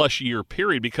 plus year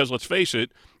period? Because let's face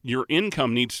it, your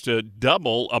income needs to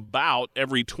double about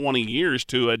every 20 years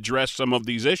to address some of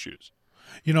these issues.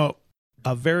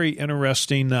 A very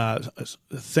interesting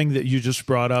thing that you just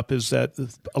brought up is that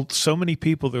so many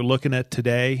people, they're looking at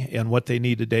today and what they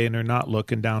need today, and they're not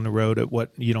looking down the road at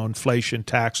what, inflation,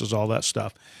 taxes, all that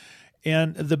stuff.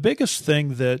 And the biggest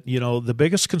thing that, the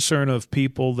biggest concern of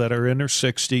people that are in their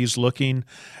 60s looking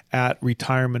at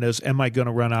retirement is, am I going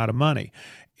to run out of money?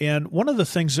 And one of the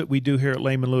things that we do here at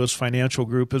Lehman Lewis Financial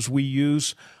Group is we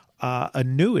use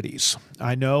annuities.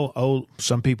 I know,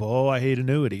 some people, I hate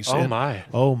annuities. Oh,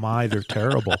 my, they're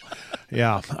terrible.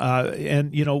 Yeah.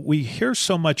 And, we hear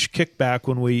so much kickback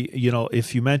when we,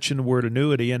 if you mention the word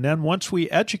annuity, and then once we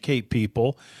educate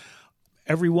people,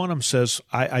 every one of them says,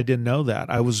 I didn't know that.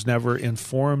 I was never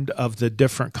informed of the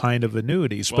different kind of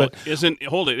annuities. Well, but isn't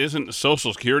the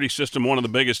Social Security system one of the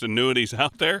biggest annuities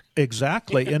out there?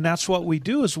 Exactly. And that's what we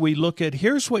do is we look at,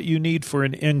 here's what you need for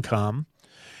an income,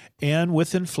 and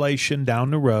with inflation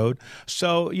down the road.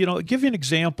 So, give you an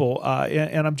example,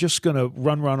 and I'm just going to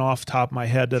run off the top of my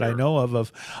head that Sure. I know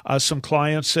of some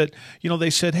clients that,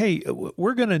 they said, hey,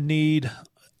 we're going to need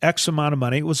X amount of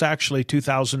money. It was actually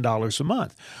 $2,000 a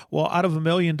month. Well, out of $1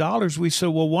 million, we said,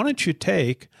 well, why don't you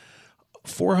take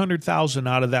 $400,000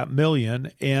 out of that $1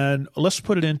 million and let's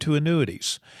put it into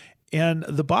annuities. And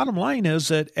the bottom line is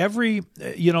that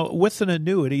with an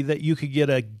annuity that you could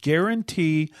get a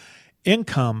guarantee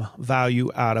income value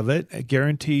out of it,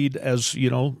 guaranteed as,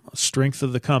 strength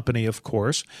of the company, of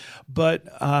course. But,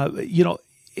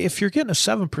 if you're getting a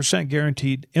 7%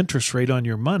 guaranteed interest rate on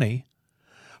your money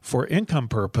for income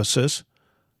purposes,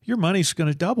 your money's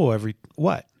going to double every,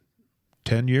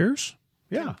 10 years?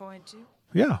 Yeah. 10.2.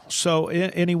 Yeah. So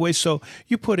anyway, so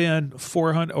you put in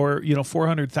 400 or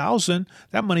 400,000,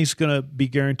 that money's going to be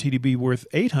guaranteed to be worth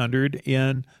 800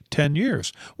 in 10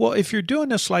 years. Well, if you're doing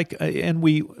this and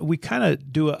we kind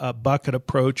of do a bucket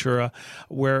approach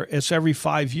where it's every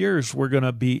 5 years we're going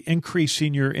to be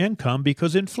increasing your income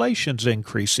because inflation's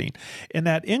increasing, and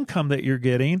that income that you're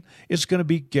getting is going to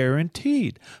be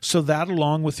guaranteed. So that,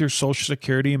 along with your Social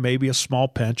Security and maybe a small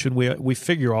pension, we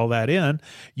figure all that in.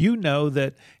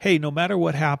 That, hey, no matter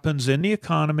what happens in the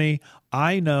economy,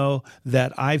 I know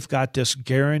that I've got this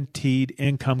guaranteed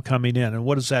income coming in. And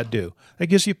what does that do? That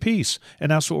gives you peace.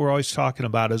 And that's what we're always talking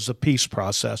about, is the peace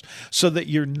process, so that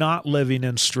you're not living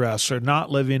in stress or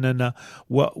not living in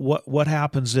what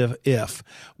happens if.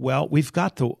 Well, we've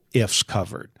got the ifs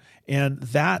covered. And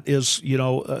that is,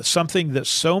 something that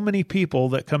so many people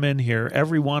that come in here,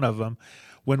 every one of them,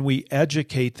 when we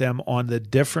educate them on the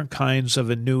different kinds of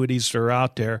annuities that are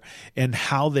out there and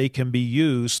how they can be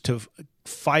used to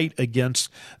fight against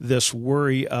this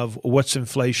worry of what's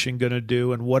inflation going to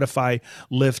do and what if I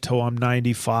live till I'm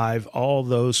 95, all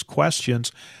those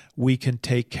questions, we can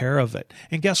take care of it.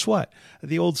 And guess what?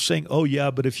 The old saying, oh yeah,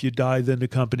 but if you die, then the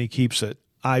company keeps it.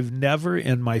 I've never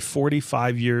in my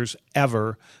 45 years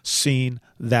ever seen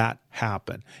that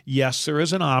happen. Yes, there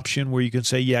is an option where you can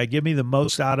say, yeah, give me the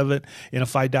most out of it, and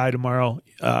if I die tomorrow,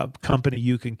 company,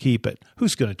 you can keep it.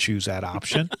 Who's going to choose that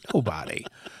option? Nobody.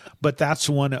 But that's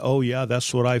one, oh yeah,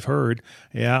 that's what I've heard.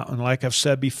 Yeah, and like I've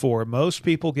said before, most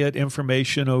people get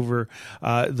information over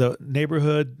the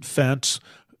neighborhood fence,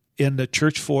 in the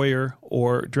church foyer,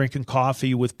 or drinking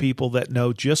coffee with people that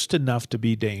know just enough to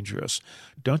be dangerous.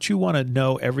 Don't you want to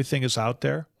know everything is out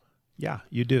there? Yeah,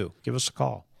 you do. Give us a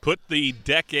call. Put the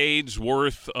decades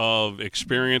worth of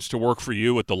experience to work for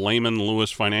you with the Lehman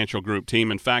Lewis Financial Group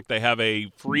team. In fact, they have a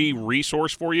free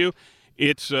resource for you.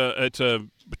 It's a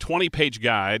 20-page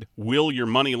guide, Will Your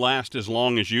Money Last as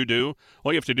Long as You Do?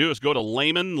 All you have to do is go to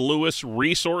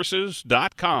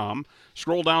LehmanLewisResources.com,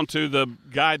 scroll down to the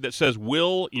guide that says,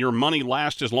 Will Your Money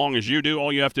Last as Long as You Do?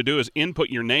 All you have to do is input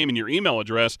your name and your email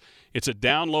address. It's a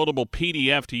downloadable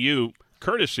PDF to you,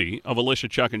 courtesy of Alicia,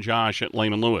 Chuck, and Josh at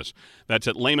Lehman Lewis. That's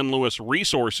at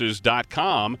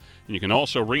LehmanLewisResources.com. And you can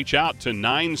also reach out to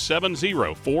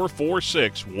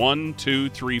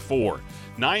 970-446-1234.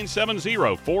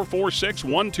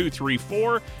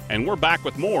 970-446-1234. And we're back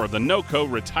with more of the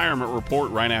NOCO Retirement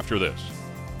Report right after this.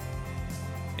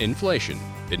 Inflation.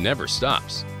 It never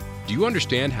stops. Do you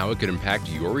understand how it could impact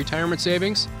your retirement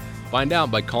savings? Find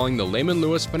out by calling the Lehman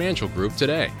Lewis Financial Group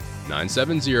today.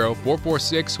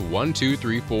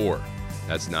 970-446-1234.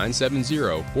 That's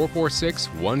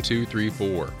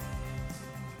 970-446-1234.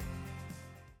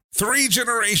 3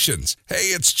 generations.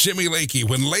 Hey, it's Jimmy Lakey.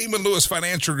 When Lehman Lewis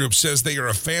Financial Group says they are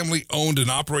a family-owned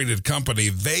and operated company,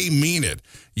 they mean it.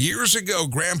 Years ago,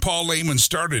 Grandpa Lehman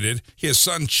started it. His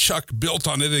son Chuck built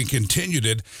on it and continued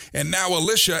it. And now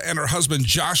Alicia and her husband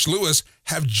Josh Lewis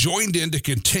have joined in to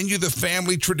continue the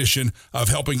family tradition of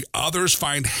helping others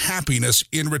find happiness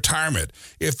in retirement.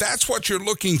 If that's what you're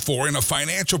looking for in a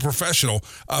financial professional,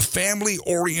 a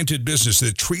family-oriented business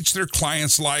that treats their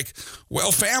clients like,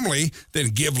 well, family, then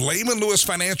give Lehman Lewis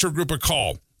Financial Group a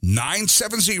call.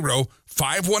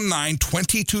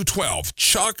 970-519-2212.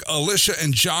 Chuck, Alicia,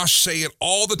 and Josh say it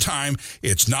all the time.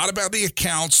 It's not about the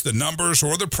accounts, the numbers,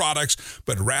 or the products,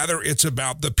 but rather it's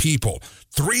about the people.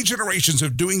 3 generations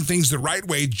of doing things the right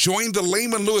way. Join the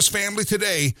Lehman Lewis family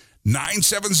today.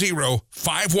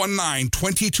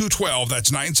 970-519-2212.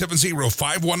 That's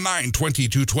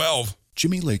 970-519-2212.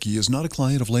 Jimmy Lakey is not a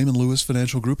client of Lehman Lewis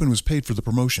Financial Group and was paid for the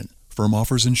promotion. Firm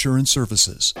offers insurance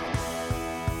services.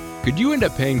 Could you end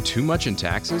up paying too much in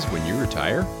taxes when you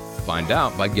retire? Find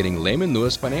out by getting Lehman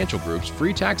Lewis Financial Group's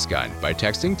free tax guide by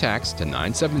texting tax to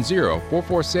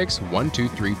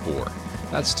 970-446-1234.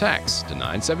 That's tax to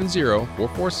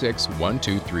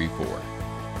 970-446-1234.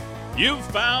 You've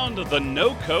found the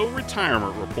NOCO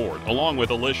Retirement Report, along with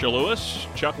Alicia Lewis,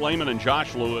 Chuck Lehman, and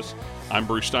Josh Lewis. I'm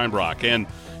Bruce Steinbrock, and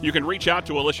you can reach out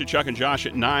to Alicia, Chuck, and Josh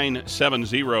at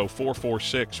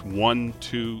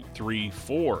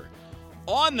 970-446-1234.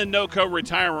 On the NOCO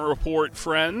Retirement Report,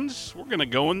 friends, we're going to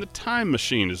go in the time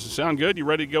machine. Does it sound good? You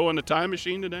ready to go in the time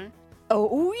machine today?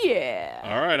 Oh, yeah.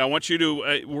 All right, I want you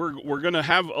to. We're going to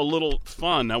have a little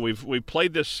fun. Now we've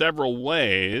played this several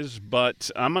ways,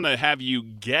 but I'm going to have you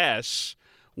guess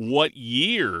what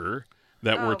year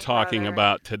that we're talking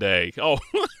about today. Oh,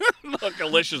 look,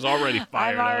 Alicia's already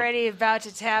fired up. I'm already about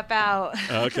to tap out.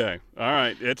 Okay, all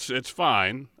right, it's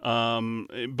fine.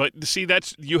 But see,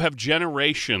 you have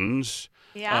generations.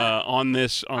 On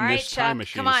this all right, this time Chuck,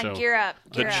 machine. Come on, so gear up.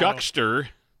 The Chuckster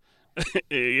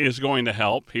is going to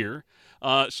help here.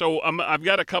 So I've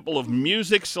got a couple of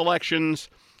music selections,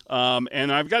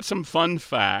 and I've got some fun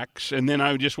facts, and then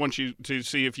I just want you to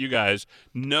see if you guys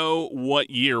know what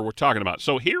year we're talking about.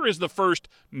 So here is the first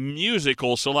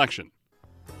musical selection.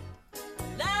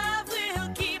 Love will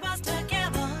keep us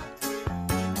together.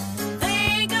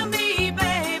 Think of me,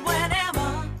 babe,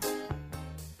 whenever.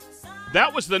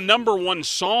 That was the number one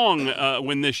song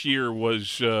when this year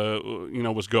was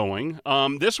going.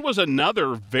 This was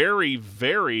another very,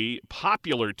 very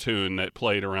popular tune that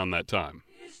played around that time.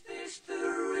 Is this the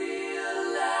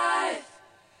real life?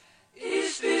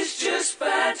 Is this just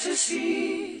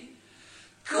fantasy?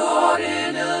 Caught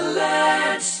in a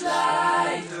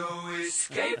landslide, no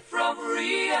escape from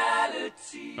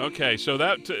reality. Okay, so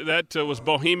that was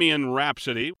Bohemian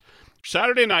Rhapsody.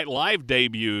 Saturday Night Live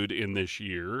debuted in this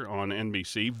year on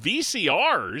NBC.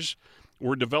 VCRs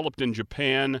were developed in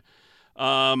Japan.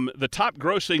 The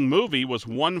top-grossing movie was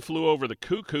One Flew Over the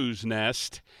Cuckoo's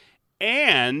Nest.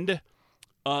 And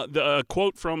the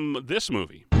quote from this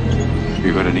movie.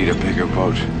 You're going to need a bigger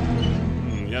boat.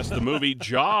 Yes, the movie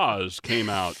Jaws came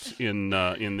out in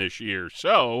this year.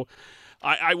 So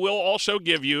I will also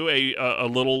give you a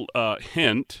little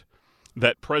hint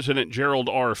that President Gerald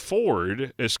R.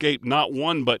 Ford escaped not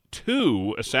one but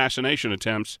 2 assassination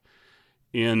attempts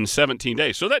in 17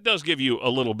 days. So that does give you a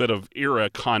little bit of era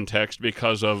context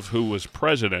because of who was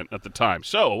president at the time.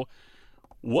 So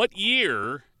what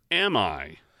year am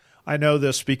I? I know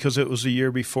this because it was a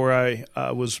year before I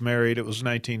was married. It was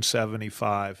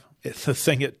 1975. The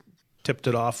thing that tipped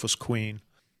it off was Queen.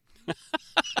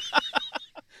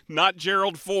 Not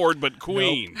Gerald Ford, but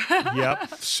Queen. Nope.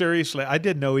 Yep. Seriously, I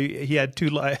didn't know he had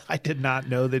 2. I did not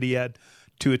know that he had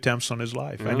 2 attempts on his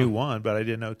life. I knew 1, but I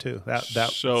didn't know 2.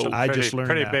 So I just learned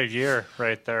pretty that. Big year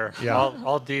right there. Yeah.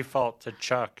 I'll default to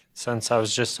Chuck since I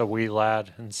was just a wee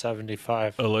lad in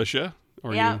 75. Alicia?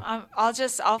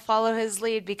 I'll follow his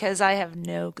lead because I have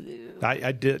no clue.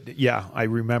 I did. Yeah, I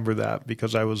remember that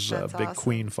because I was That's a big awesome.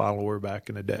 Queen follower back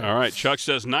in the day. All right, Chuck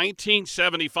says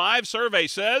 1975. Survey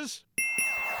says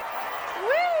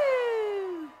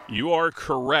you are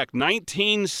correct.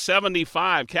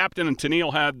 1975. Captain and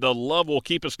Tennille had The Love Will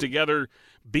Keep Us Together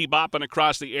bebopping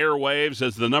across the airwaves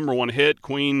as the number 1 hit.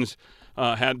 Queen's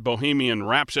had Bohemian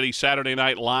Rhapsody. Saturday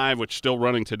Night Live, which is still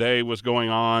running today, was going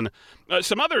on.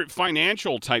 Some other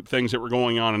financial type things that were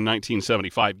going on in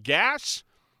 1975. Gas,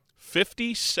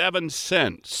 57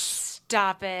 cents.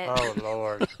 Stop it. Oh,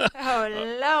 Lord. Oh,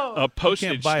 Lord. A You postage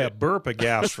can't buy a burp of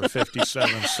gas for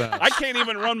 57 cents. I can't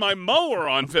even run my mower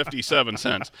on 57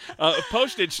 cents. A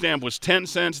postage stamp was 10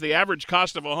 cents. The average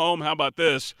cost of a home, how about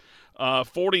this?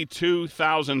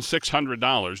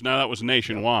 $42,600. Now, that was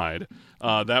nationwide.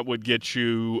 That would get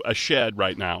you a shed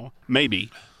right now, maybe.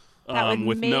 That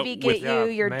would maybe get you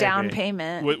your down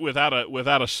payment. Without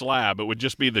a slab. It would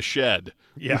just be the shed.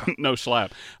 Yeah. No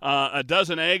slab. A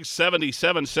dozen eggs,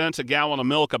 77 cents. A gallon of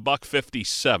milk,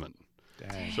 $1.57.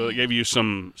 Dang. So it gave you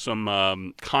some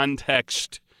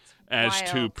context as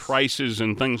to prices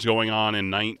and things going on in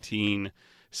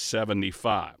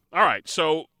 1975. All right,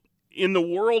 so in the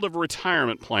world of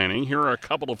retirement planning, here are a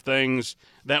couple of things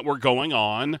that were going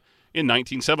on in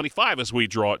 1975 as we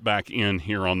draw it back in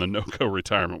here on the NOCO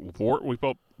Retirement Report. We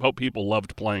hope people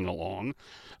loved playing along.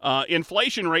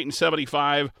 Inflation rate in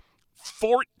 75,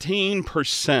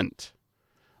 14%.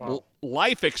 Wow.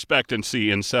 Life expectancy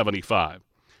in 75,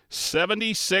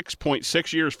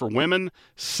 76.6 years for women,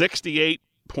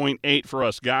 68.8 for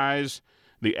us guys.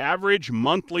 The average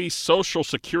monthly Social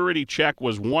Security check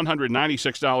was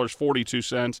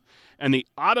 $196.42, and the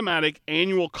automatic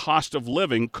annual cost of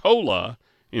living, COLA,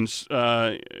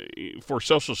 for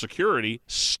Social Security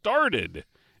started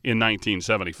in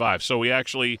 1975. So we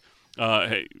actually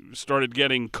started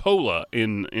getting COLA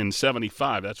in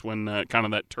 75. That's when kind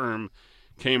of that term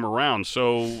came around.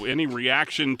 So any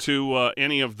reaction to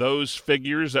any of those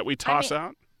figures that we toss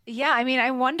out? Yeah, I mean, I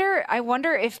wonder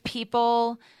if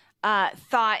people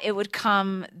thought it would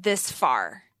come this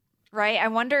far, right? I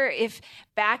wonder if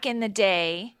back in the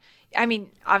day, I mean,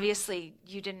 obviously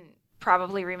you didn't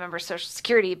probably remember Social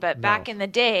Security, but back in the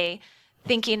day,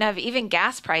 thinking of even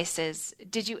gas prices,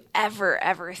 did you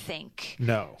ever think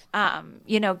No.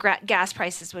 Gas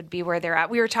prices would be where they're at?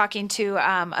 We were talking to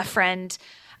a friend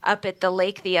up at the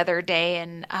lake the other day,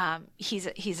 and he's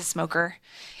a smoker,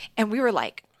 and we were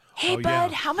like, "Hey,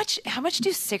 bud, how much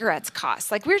do cigarettes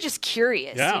cost?" Like, we were just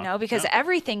curious, because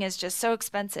everything is just so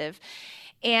expensive.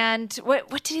 And what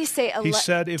did he say? He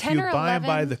said if you buy them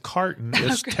by the carton,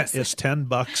 it's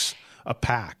 $10 a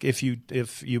pack. If you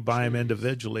buy them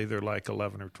individually, they're like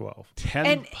 11 or 12.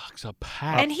 $10 a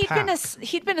pack. And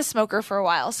he'd been a smoker for a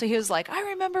while, so he was like, I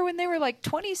remember when they were like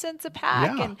 20 cents a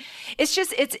pack. Yeah. And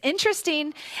it's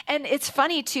interesting, and it's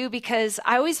funny too, because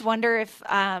I always wonder if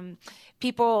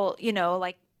people,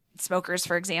 like smokers,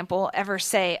 for example, ever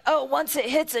say, "Oh, once it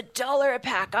hits $1 a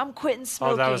pack, I'm quitting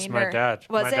smoking." Oh, that was my dad.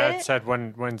 Was my dad said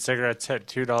when cigarettes hit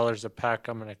 $2 a pack,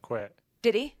 I'm going to quit.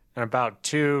 Did he? And about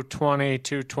 $2.20,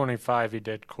 $2.25, he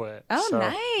did quit. Oh, so,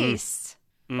 nice.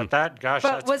 But that's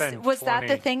been was that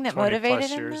the thing that motivated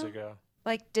him? Years ago.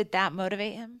 Like, did that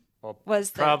motivate him? Well, was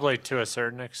probably to a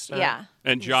certain extent. Yeah.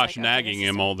 And Josh nagging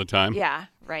him all the time. Yeah,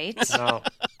 right. No.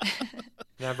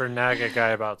 Never nag a guy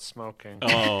about smoking.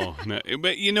 Oh, no.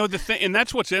 But the thing, and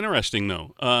that's what's interesting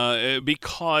though,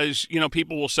 because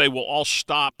people will say, "Well, I'll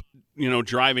stop,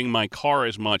 driving my car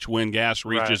as much when gas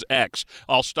reaches X.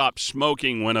 I'll stop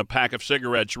smoking when a pack of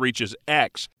cigarettes reaches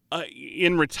X."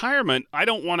 In retirement, I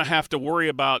don't want to have to worry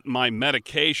about my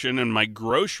medication and my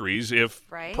groceries if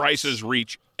prices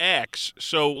reach X.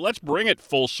 So let's bring it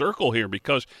full circle here,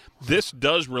 because this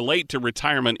does relate to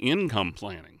retirement income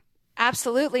planning.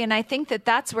 Absolutely. And I think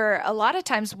that's where a lot of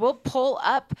times we'll pull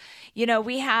up,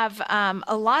 we have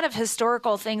a lot of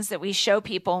historical things that we show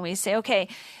people, and we say, okay,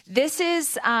 this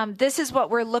is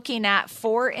what we're looking at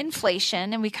for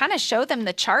inflation. And we kind of show them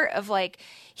the chart of like,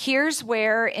 here's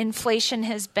where inflation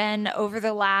has been over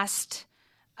the last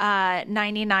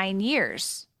 99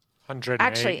 years.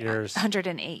 108 years.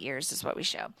 108 years is what we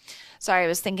show. Sorry, I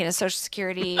was thinking of Social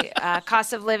Security,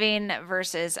 cost of living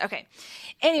versus, okay.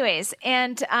 Anyways,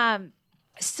 and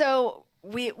so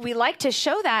we like to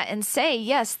show that and say,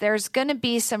 yes, there's going to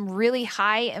be some really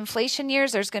high inflation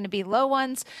years. There's going to be low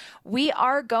ones. We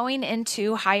are going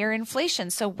into higher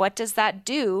inflation. So what does that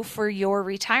do for your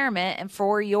retirement and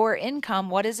for your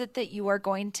income? What is it that you are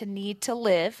going to need to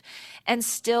live and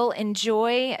still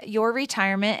enjoy your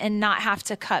retirement and not have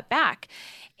to cut back?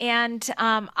 And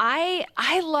I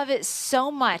love it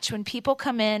so much when people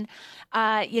come in,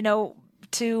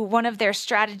 to one of their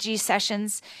strategy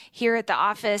sessions here at the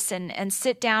office and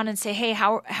sit down and say, hey,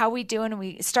 how we doing? And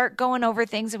we start going over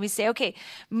things, and we say, okay,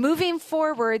 moving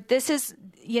forward, this is,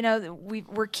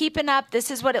 we're keeping up.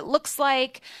 This is what it looks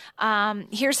like.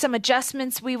 Here's some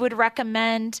adjustments we would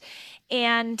recommend.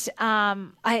 And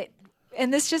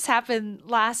this just happened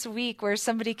last week where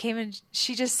somebody came and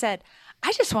she just said,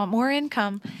 I just want more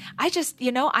income. I just,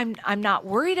 I'm not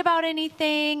worried about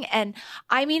anything. And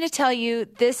I mean to tell you,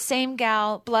 this same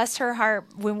gal, bless her heart,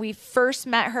 when we first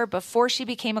met her before she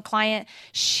became a client,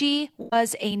 she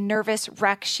was a nervous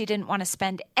wreck. She didn't want to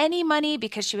spend any money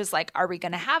because she was like, are we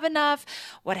going to have enough?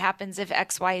 What happens if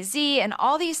X, Y, Z, and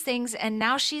all these things. And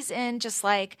now she's in just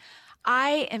like,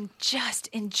 I am just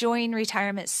enjoying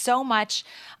retirement so much.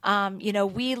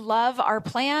 We love our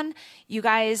plan. You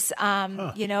guys,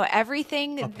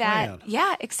 everything that,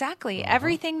 yeah, exactly.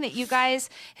 Everything that you guys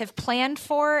have planned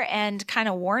for and kind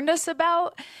of warned us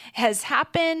about has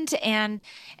happened. And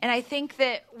I think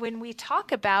that when we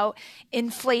talk about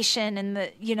inflation and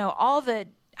it's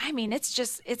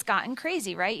gotten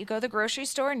crazy, right? You go to the grocery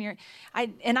store and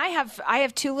I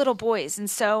have two little boys. And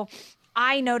so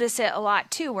I notice it a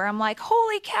lot too, where I'm like,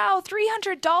 holy cow,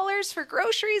 $300 for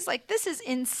groceries. Like, this is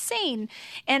insane.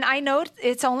 And I know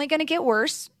it's only going to get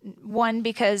worse. one,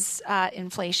 because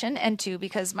inflation, and two,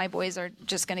 because my boys are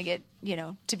just going to get,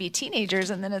 to be teenagers,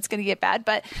 and then it's going to get bad.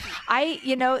 But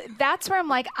that's where I'm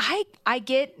like, I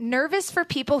get nervous for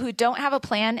people who don't have a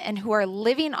plan and who are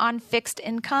living on fixed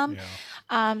income. Yeah.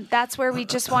 That's where we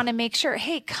just want to make sure,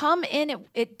 hey, come in.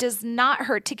 It does not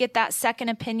hurt to get that second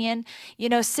opinion,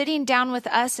 sitting down with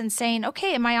us and saying,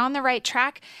 okay, am I on the right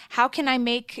track? How can I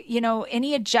make,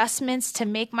 any adjustments to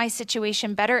make my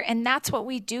situation better? And that's what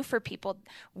we do for people.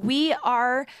 We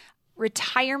are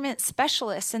retirement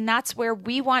specialists, and that's where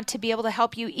we want to be able to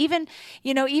help you. Even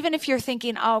if you're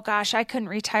thinking, oh gosh, I couldn't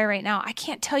retire right now. I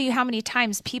can't tell you how many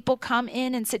times people come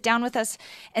in and sit down with us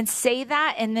and say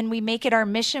that, and then we make it our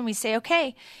mission. We say,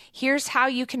 okay, here's how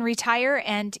you can retire,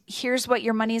 and here's what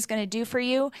your money is going to do for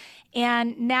you.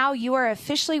 And now you are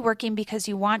officially working because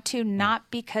you want to, not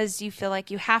because you feel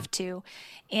like you have to.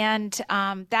 And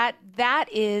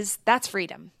that's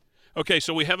freedom. Okay,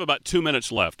 so we have about 2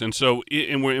 minutes left, and so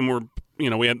we went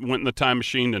in the time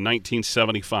machine to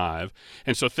 1975,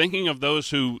 and so thinking of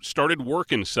those who started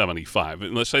work in 75,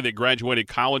 let's say they graduated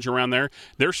college around there,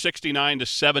 they're 69 to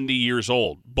 70 years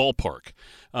old, ballpark,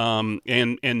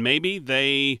 and maybe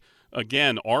they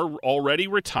again are already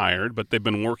retired, but they've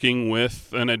been working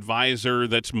with an advisor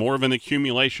that's more of an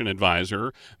accumulation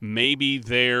advisor. Maybe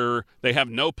they have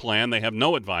no plan, they have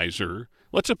no advisor.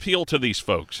 Let's appeal to these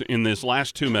folks in this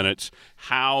last 2 minutes.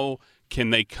 How can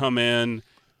they come in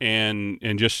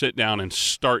and just sit down and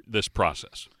start this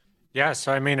process? Yeah,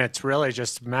 so it's really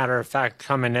just a matter of fact,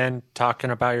 coming in,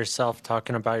 talking about yourself,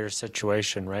 talking about your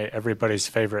situation, right? Everybody's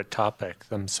favorite topic,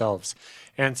 themselves.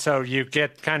 And so you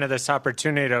get kind of this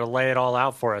opportunity to lay it all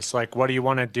out for us. Like, what do you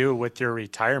want to do with your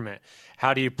retirement?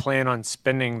 How do you plan on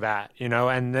spending that?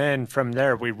 And then from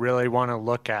there, we really want to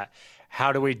look at,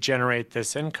 how do we generate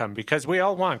this income? Because we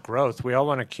all want growth. We all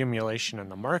want accumulation in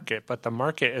the market, but the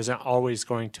market isn't always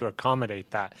going to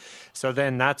accommodate that. So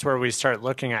then that's where we start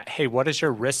looking at, hey, what does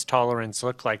your risk tolerance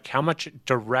look like? How much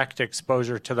direct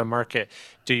exposure to the market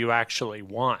do you actually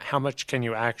want? How much can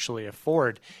you actually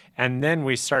afford? And then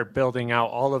we start building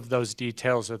out all of those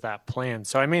details of that plan.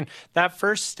 So, that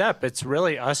first step, it's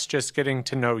really us just getting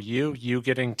to know you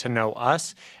getting to know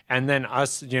us, and then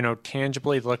us,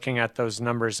 tangibly looking at those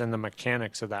numbers and the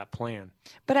mechanics of that plan.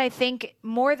 But I think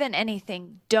more than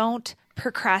anything, don't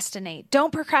procrastinate.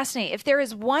 Don't procrastinate. If there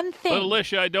is one thing... But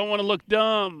Alicia, I don't want to look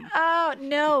dumb. Oh,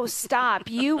 no, stop.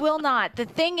 You will not. The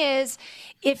thing is,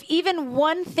 if even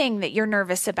one thing that you're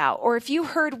nervous about, or if you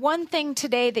heard one thing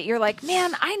today that you're like,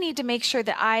 man, I need to make sure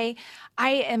that I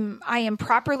am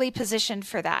properly positioned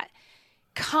for that.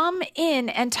 Come in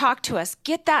and talk to us.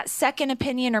 Get that second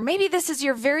opinion, or maybe this is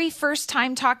your very first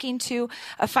time talking to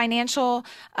a financial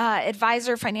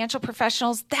advisor, financial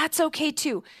professionals. That's okay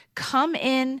too. Come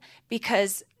in,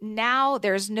 because now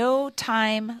there's no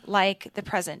time like the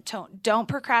present. Don't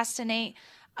procrastinate.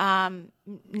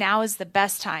 Now is the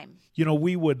best time.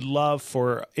 We would love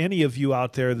for any of you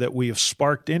out there that we have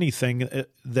sparked anything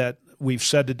that we've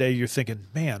said today. You're thinking,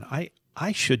 man,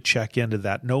 I should check into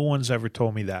that. No one's ever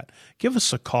told me that. Give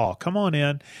us a call. Come on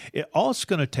in. All it's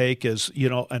going to take is,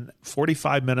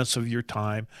 45 minutes of your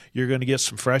time. You're going to get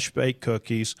some fresh baked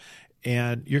cookies,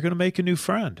 and you're going to make a new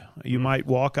friend. You might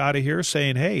walk out of here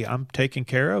saying, hey, I'm taken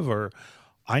care of, or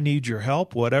I need your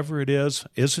help, whatever it is.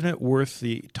 Isn't it worth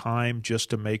the time just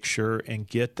to make sure and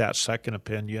get that second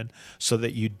opinion so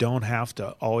that you don't have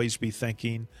to always be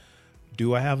thinking,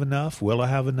 do I have enough? Will I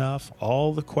have enough?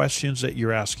 All the questions that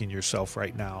you're asking yourself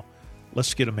right now,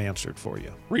 let's get them answered for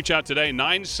you. Reach out today,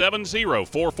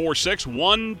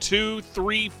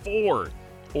 970-446-1234,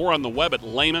 or on the web at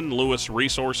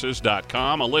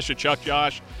LehmanLewisResources.com. Alicia, Chuck,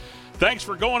 Josh, thanks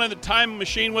for going in the time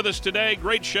machine with us today.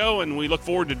 Great show, and we look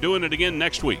forward to doing it again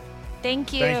next week.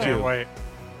 Thank you. Thank you. Wait.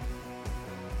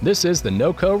 This is the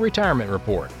NOCO Retirement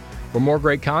Report. For more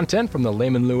great content from the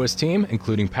Lehman Lewis team,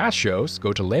 including past shows,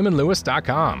 go to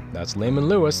LehmanLewis.com. That's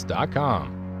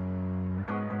LehmanLewis.com.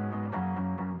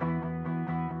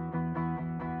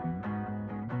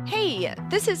 Hey,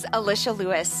 this is Alicia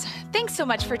Lewis. Thanks so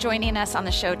much for joining us on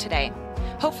the show today.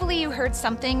 Hopefully you heard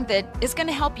something that is going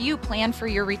to help you plan for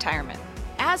your retirement.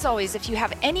 As always, if you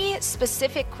have any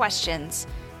specific questions,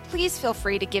 please feel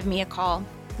free to give me a call,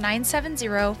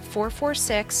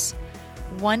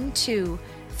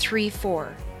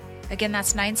 970-446-1234. Again,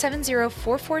 that's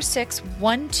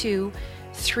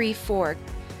 970-446-1234.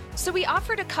 So we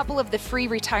offered a couple of the free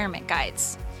retirement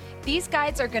guides. These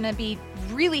guides are going to be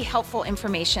really helpful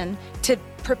information to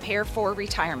prepare for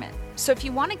retirement. So if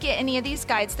you want to get any of these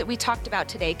guides that we talked about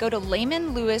today, go to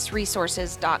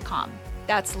LehmanLewisResources.com.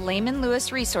 That's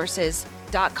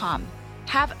LehmanLewisResources.com.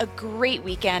 Have a great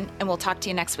weekend, and we'll talk to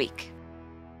you next week.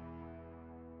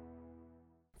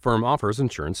 Firm offers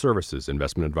insurance services.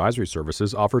 Investment advisory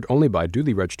services offered only by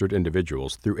duly registered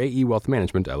individuals through AE Wealth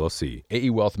Management, LLC.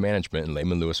 AE Wealth Management and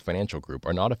Lehman Lewis Financial Group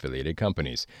are not affiliated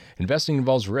companies. Investing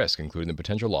involves risk, including the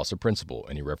potential loss of principal.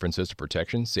 Any references to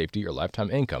protection, safety, or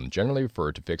lifetime income generally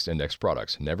refer to fixed index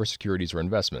products, never securities or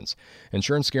investments.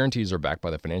 Insurance guarantees are backed by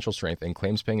the financial strength and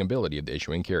claims-paying ability of the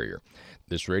issuing carrier.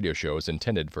 This radio show is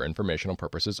intended for informational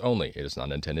purposes only. It is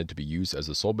not intended to be used as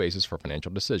the sole basis for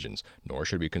financial decisions, nor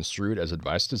should be construed as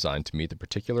advice designed to meet the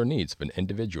particular needs of an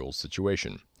individual's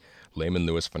situation. Lehman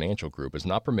Lewis Financial Group is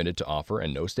not permitted to offer,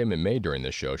 and no statement made during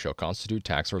this show shall constitute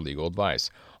tax or legal advice.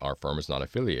 Our firm is not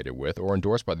affiliated with or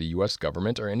endorsed by the U.S.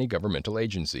 government or any governmental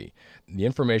agency. The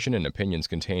information and opinions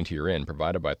contained herein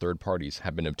provided by third parties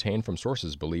have been obtained from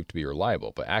sources believed to be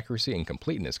reliable, but accuracy and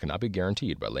completeness cannot be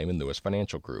guaranteed by Lehman Lewis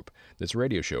Financial Group. This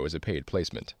radio show is a paid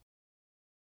placement.